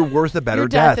 You're worth a better Your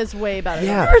death is way better.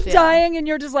 Yeah. Than You're this, dying and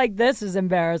you're just like, this is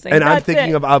embarrassing. And I'm That's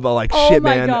thinking it. of like, Oh shit,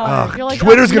 my man. God. ugh, You're like,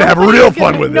 Twitter's gonna have nobody's real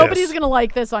gonna- fun with Nobody's this. gonna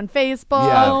like this on Facebook.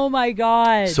 Yeah. Oh my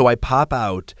God. So I pop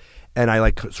out and I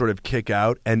like sort of kick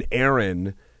out, and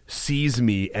Aaron sees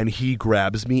me and he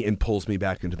grabs me and pulls me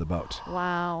back into the boat.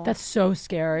 Wow. That's so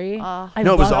scary. No, it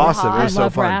was awesome. It was I so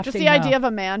love fun. rafting, just the idea though. of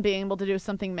a man being able to do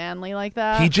something manly like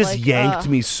that. He just like, yanked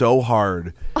me so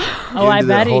hard. Oh, I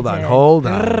bet he Hold did. on, hold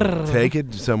on. Take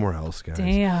it somewhere else, guys.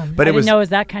 Damn. But I it was didn't know it was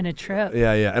that kind of trip.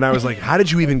 Yeah. And I was like, how did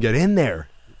you even get in there?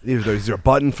 Is there a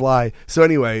button fly? So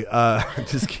anyway,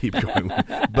 just keep going.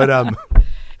 But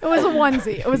It was a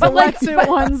onesie. It was a But like- wetsuit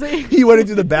onesie. he went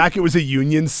into the back. It was a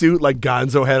union suit like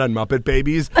Gonzo had on Muppet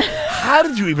Babies. How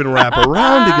did you even wrap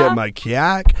around to get my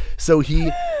kyak?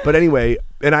 But anyway,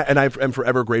 and I am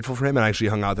forever grateful for him. And I actually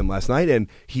hung out with him last night, and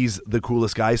he's the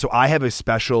coolest guy. So I have a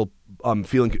special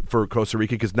feeling for Costa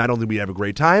Rica because not only did we have a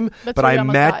great time, But but so we I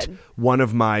almost met died. one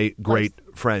of my great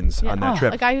friends on that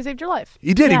trip. A guy who saved your life.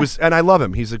 He did. Yeah. He was, and I love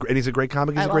him. He's a great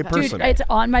comic. He's I a great love him. person. Dude, it's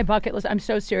on my bucket list. I'm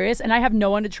so serious, and I have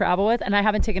no one to travel with, and I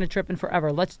haven't taken a trip in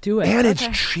forever. Let's do it. and it's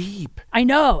cheap. I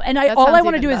know, and That all I sounds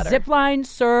want to even do is better. zip line,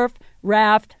 surf,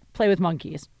 raft, play with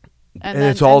monkeys. And And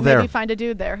then, it's all and there. Maybe find a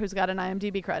dude there who's got an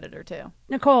IMDb credit or two.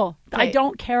 Nicole, I Kate.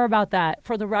 don't care about that.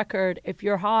 For the record, if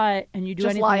you're hot and you do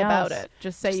Just anything lie else, about it.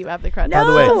 Just say you have the credit. By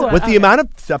the way, No! with the amount of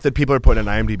stuff that people are putting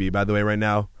on IMDb, by the way, right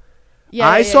now,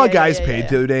 I saw guys paid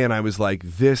the other day, and I was like,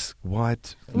 "This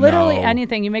what? Literally No.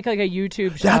 anything. You make like a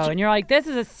YouTube show, That's- and you're like, "This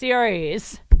is a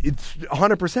series." It's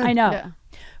 100%. I know. Yeah.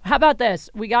 How about this?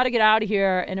 We got to get out of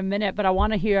here in a minute, but I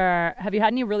want to hear, have you had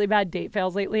any really bad date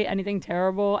fails lately? Anything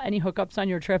terrible? Any hookups on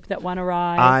your trip that went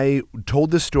awry? I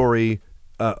told this story.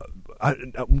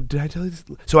 Did I tell you this?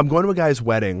 So I'm going to a guy's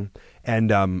wedding,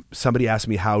 and somebody asked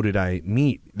me how did I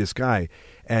meet this guy,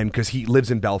 and because he lives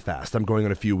in Belfast, I'm going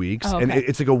in a few weeks, Oh, and okay.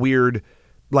 it's like a weird.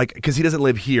 Like, because he doesn't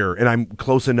live here, and I'm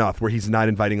close enough where he's not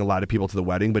inviting a lot of people to the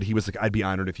wedding. But he was like, "I'd be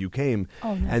honored if you came."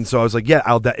 Oh, nice. And so I was like, "Yeah,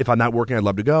 if I'm not working, I'd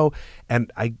love to go."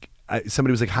 And I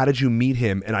somebody was like, how did you meet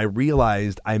him? And I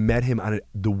realized I met him on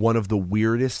one of the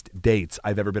weirdest dates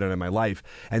I've ever been on in my life.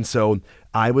 And so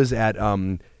I was at,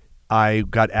 I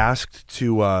got asked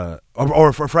to, or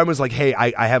a friend was like, hey,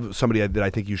 I have somebody that I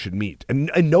think you should meet. And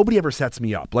nobody ever sets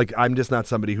me up. Like, I'm just not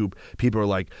somebody who people are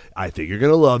like, I think you're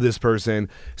going to love this person.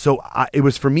 So it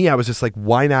was for me, I was just like,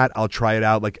 why not? I'll try it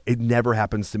out. Like, it never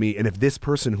happens to me. And if this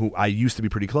person who I used to be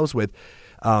pretty close with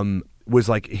was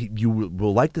like, you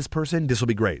will like this person, this will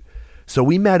be great. So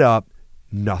we met up,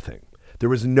 nothing. There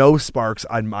was no sparks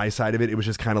on my side of it. It was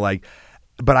just kind of like,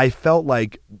 but I felt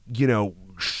like, you know,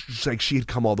 like she had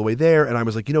come all the way there, and I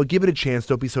was like, you know, give it a chance.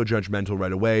 Don't be so judgmental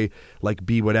right away. Like,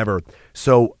 be whatever.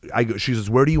 So she says,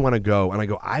 where do you want to go? And I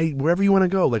go, wherever you want to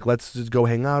go. Like, let's just go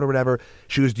hang out or whatever.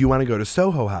 She goes, do you want to go to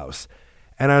Soho House?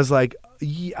 And I was like,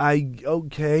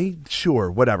 okay,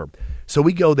 sure, whatever. So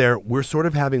we go there. We're sort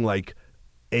of having like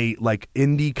a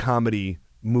indie comedy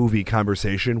movie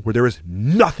conversation where there is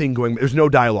nothing going. There's no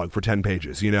dialogue for 10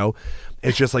 pages, you know?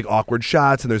 It's just like awkward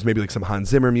shots, and there's maybe like some Hans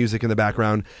Zimmer music in the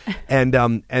background. And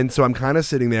so I'm kind of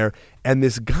sitting there, and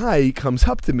this guy comes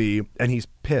up to me, and he's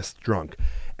pissed drunk.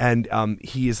 And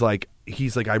he's like,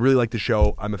 I really like the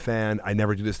show. I'm a fan. I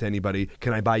never do this to anybody.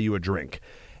 Can I buy you a drink?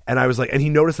 And I was like, and he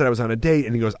noticed that I was on a date,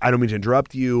 and he goes, I don't mean to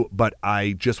interrupt you, but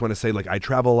I just want to say, like, I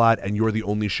travel a lot, and you're the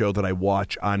only show that I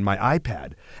watch on my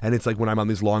iPad. And it's like when I'm on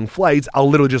these long flights, I'll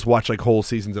literally just watch like whole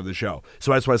seasons of the show.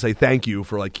 So I just want to say thank you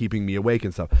for like keeping me awake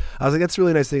and stuff. I was like, that's a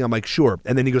really nice thing. I'm like, sure.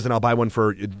 And then he goes, and I'll buy one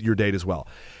for your date as well.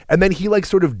 And then he like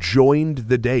sort of joined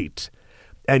the date.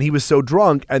 And he was so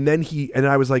drunk, and then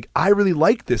I was like, I really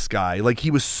like this guy. Like,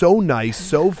 he was so nice,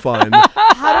 so fun. How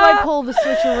do I pull the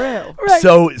switcheroo?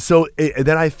 Right. So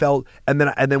then I felt, and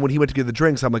then when he went to get the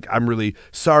drinks, I'm like, I'm really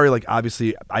sorry. Like,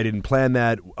 obviously, I didn't plan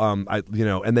that.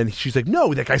 And then she's like,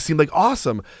 no, that guy seemed like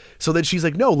awesome. So then she's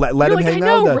like, no, let him hang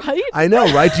out. Right? I know,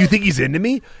 right? Do you think he's into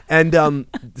me? And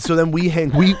so then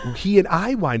he and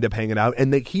I wind up hanging out,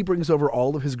 and he brings over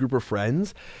all of his group of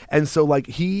friends, and so like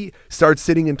he starts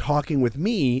sitting and talking with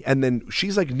me. And then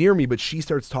she's like near me, but she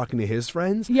starts talking to his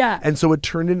friends. Yeah. And so it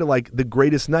turned into like the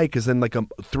greatest night, because then like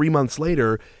 3 months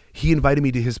later, he invited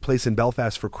me to his place in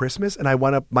Belfast for Christmas, and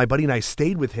my buddy and I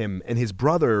stayed with him and his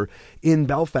brother in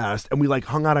Belfast, and we like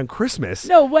hung out on Christmas.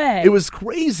 No way. It was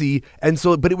crazy. And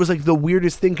so, but it was like the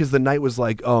weirdest thing, because the night was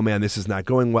like, oh man, this is not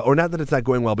going well. Or not that it's not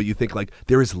going well, but you think like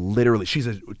there is literally, she's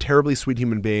a terribly sweet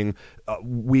human being.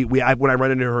 When I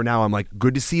run into her now, I'm like,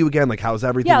 good to see you again. Like, how's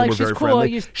everything? Yeah, like we're she's very cool.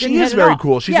 friendly. She is very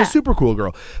cool. She's a super cool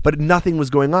girl. But nothing was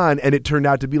going on, and it turned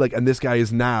out to be like, and this guy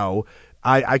is now,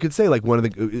 I could say like one of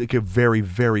the, like a very,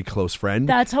 very close friend.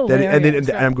 That's hilarious.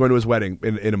 And I'm going to his wedding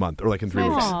in a month, or like in 3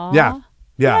 weeks. Aww. Yeah.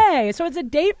 Yay. So it's a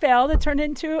date fail that turned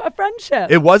into a friendship.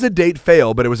 It was a date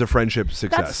fail, but it was a friendship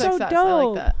success. That's so Success. dope. I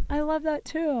like that. I love that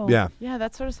too. Yeah. Yeah,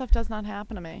 that sort of stuff does not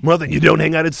happen to me. Well, then you don't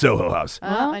hang out at Soho House.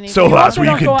 I need Soho to- House, where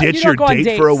you also don't can go- ditch you your don't go on date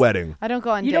dates. for a wedding. I don't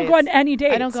go on You dates. don't go on any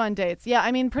dates. I don't go on dates. Yeah,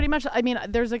 I mean, pretty much. I mean,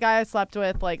 there's a guy I slept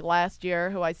with like last year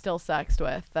who I still sexed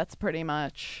with. That's pretty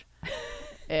much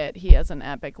it. He has an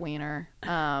epic wiener.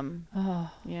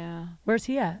 Yeah. Where's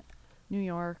he at? New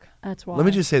York. That's why. Let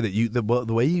me just say that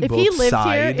the way you If he both lived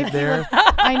sighed here, if he there lived-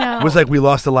 I know. was like, we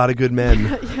lost a lot of good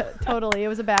men. Yeah, totally. It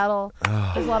was a battle.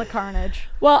 There's a lot of carnage.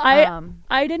 Well, I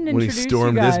didn't When he introduce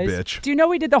stormed you this guys. bitch. Do you know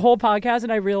we did the whole podcast,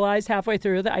 and I realized halfway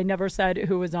through that I never said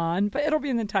who was on, but it'll be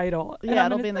in the title. And Yeah,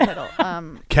 I'm it'll gonna- be in the title.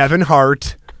 Kevin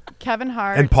Hart Kevin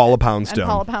Hart and Paula and Poundstone.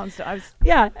 Paula Poundstone. I was,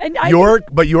 Yeah, and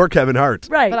You're Kevin Hart.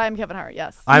 right. but I'm Kevin Hart.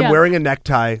 Yes, I'm Yeah. wearing a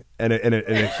necktie and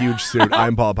a huge suit.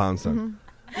 I'm Paula Poundstone.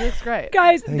 he looks great.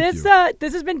 Guys, Thank this you.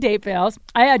 this has been Date Fails.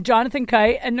 I had Jonathan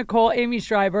Kite and Nicole Aimee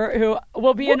Schreiber, who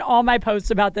will be in all my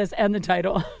posts about this and the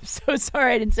title. I'm so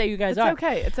sorry I didn't say you guys It's are.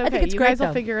 okay. It's okay. I think it's you great, guys will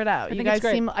though. figure it out. I You think it's guys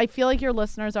great. seem. I feel like your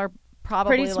listeners are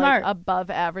probably Pretty smart. like above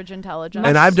average intelligence.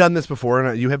 And I've done this before,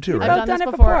 and you have too, We've right? I've both done done this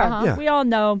it before, before. Yeah. We all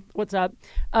know what's up.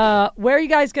 Where are you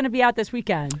guys going to be at this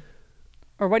weekend?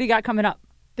 Or what do you got coming up?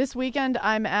 This weekend,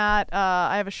 I'm at.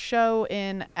 I have a show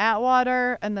in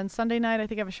Atwater, and then Sunday night, I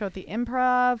think I have a show at the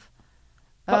Improv.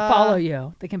 But follow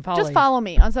you. They can follow Just you. follow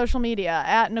me on social media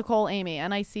at Nicole Aimee,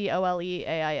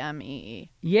 NicoleAimee.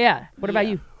 Yeah. What about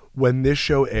you? When this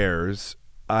show airs,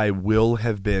 I will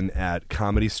have been at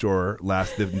Comedy Store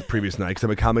the previous night, because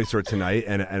I'm at Comedy Store tonight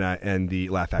and the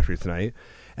Laugh Factory tonight.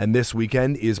 And this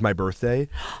weekend is my birthday,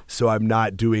 so I'm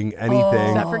not doing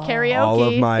anything. Except for karaoke. All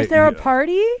of my Is there a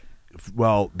party?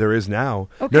 well, there is now.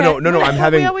 Okay. No. I'm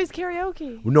having. We always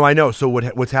karaoke. No, I know. So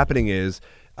what's happening is,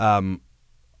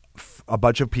 a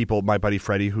bunch of people. My buddy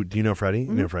Freddie, who do you know Freddie?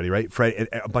 You know Freddie, right?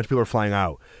 A bunch of people are flying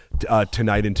out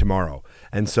tonight and tomorrow,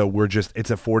 and so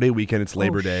it's a 4-day weekend. It's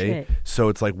Labor Day, shit. so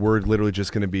it's like we're literally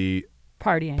just going to be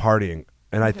Partying.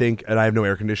 And I think, and I have no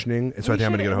air conditioning, and so I think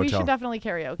I'm going to get a hotel. We should definitely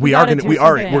karaoke. We're gotta going do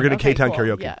something. to Okay, K-Town cool.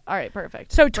 karaoke. Yeah. All right,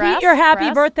 perfect. So tweet your happy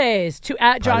Brass? birthdays to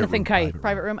at Jonathan room, Kite.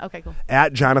 Private room? Okay, cool.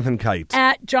 At Jonathan Kite.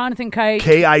 At Jonathan Kite.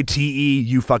 Kite,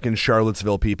 you fucking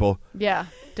Charlottesville people. Yeah.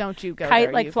 Don't you go Kite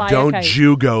there. like you fly a Don't kite.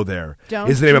 you go there. Don't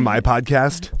is the name of you- my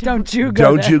podcast? Don't you go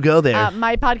Don't there. you go there.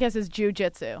 My podcast is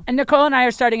Jiu-Jitsu. And Nicole and I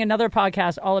are starting another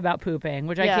podcast all about pooping,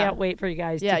 which I Yeah. can't wait for you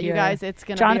guys to hear. Yeah, you guys, it's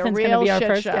going to be Jonathan's a gonna real be our shit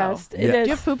first show. guest. Yeah. It Do is.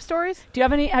 you have poop stories?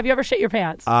 Have you ever shit your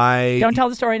pants? I Don't tell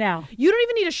the story now. You don't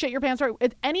even need to shit your pants. Or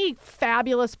any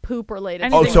fabulous poop related.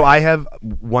 Anything. Oh, so I have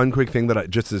one quick thing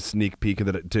just a sneak peek of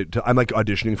that. I'm like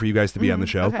auditioning for you guys to be on the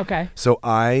show. Okay. So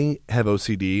I have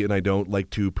OCD and I don't like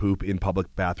to poop in public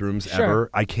bathrooms Sure. ever.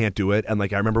 I can't do it. And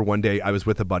like I remember one day I was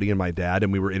with a buddy and my dad,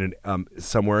 and we were in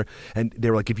somewhere, and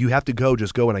they were like, "If you have to go,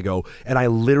 just go." And I go, and I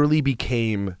literally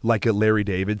became like a Larry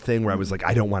David thing where I was like,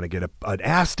 "I don't want to get an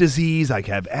ass disease. I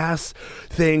have ass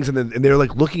things," and they're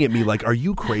like looking at me like, "Are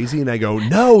you crazy?" And I go,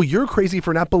 "No, you're crazy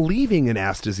for not believing in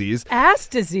ass disease." Ass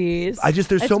disease.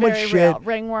 There's It's so much very shit. real.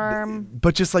 Ringworm.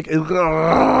 But just like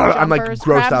I'm like Jumpers, grossed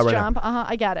crabs out right jump. now.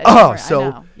 I get it. Oh, Don't worry, I so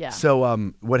know. Yeah.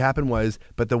 so what happened was,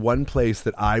 but the one place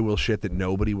that I will shit that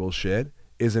nobody will shit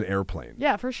is an airplane.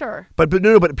 Yeah, for sure. But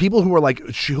people who are like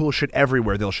who will shit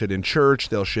everywhere. They'll shit in church.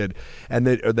 They'll shit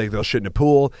they'll shit in a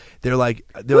pool. They're Who like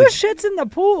shits in the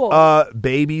pool?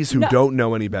 babies who No. don't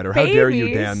know any better. How dare you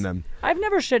Babies? damn them? I've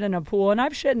never shit in a pool, and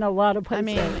I've shit in a lot of I places.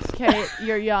 mean, Kate,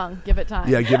 you're young. Give it time.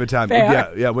 Yeah, give it time.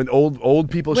 Fair. Yeah. When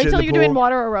old people Wait shit till in the you're pool. doing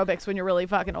water aerobics when you're really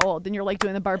fucking old. Then you're like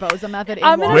doing the Barboza method in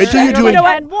I'm gonna water. Wait till you're And doing- you're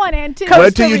like, and 1 and 2.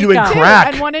 Wait till you're doing Costa Rica. crack.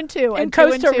 And 1 and 2. in And 2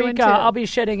 and Costa 2 Rica, and 2. I'll be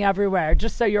shitting everywhere,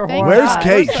 just so you're Thank Where's God.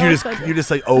 Kate? We're You so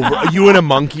just like over. You and a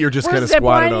monkey are just We're kind of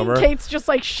squatted ziplining. over. Kate's just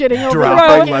like shitting over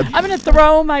Dropping the like- I'm gonna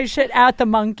throw my shit at the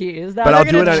monkey. Is that? But I'll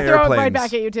They're do gonna it on just throw it right airplanes.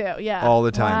 back at you too. Yeah. All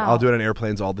the time. Wow. I'll do it on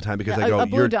airplanes all the time because Yeah, I go, a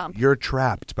blue dump. you're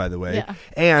trapped, by the way. Yeah.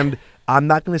 And I'm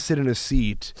not going to sit in a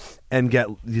seat and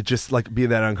just like be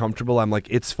that uncomfortable. I'm like,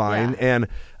 it's fine. Yeah. And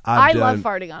I love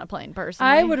farting on a plane, personally.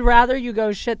 I would rather you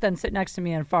go shit than sit next to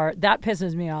me and fart. That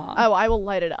pisses me off. Oh, I will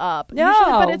light it up. No,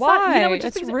 Usually, but it's not. You know, why? it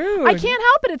just It's makes rude. I can't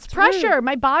help it. It's pressure. rude.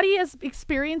 My body is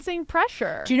experiencing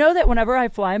pressure. Do you know that whenever I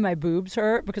fly, my boobs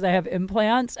hurt because I have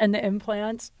implants, and the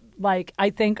implants, like I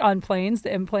think on planes,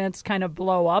 the implants kind of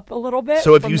blow up a little bit.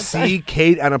 So if from you the side. see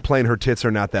Kate on a plane, her tits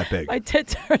are not that big. My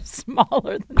tits are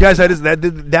smaller than Guys,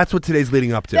 that's what today's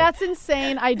leading up to. That's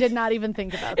insane. I did not even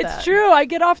think about that. It's true. I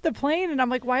get off the plane and I'm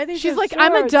like, why are these? She's so like,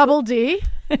 I'm a short? double D.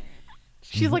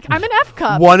 She's like, I'm an F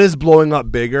cup. One is blowing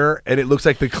up bigger, and it looks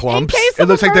like the clumps. case It of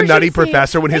looks like the Nutty emergency.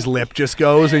 Professor when his lip just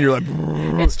goes, and you're like,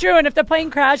 It's true. And if the plane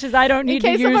crashes, I don't In need to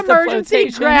case use of the emergency,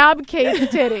 flotation. grab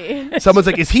Kate's titty. someone's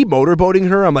like, is he motorboating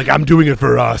her? I'm like, I'm doing it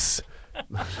for us.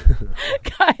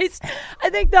 Guys, I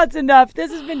think that's enough.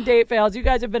 This has been Date Fails. You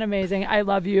guys have been amazing. I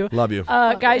love you. Love you.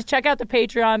 Guys, check out the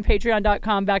Patreon,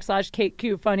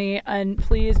 patreon.com/KateQFunny, and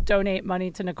please donate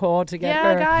money to Nicole to get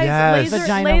Yeah, her guys. Yes.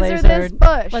 vagina Laser this lasered.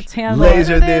 bush. Let's handle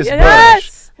Laser it. this bush.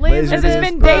 Yes! Laser This this has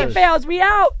been bush. Date Fails. We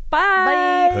out.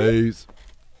 Bye. Bye. Peace.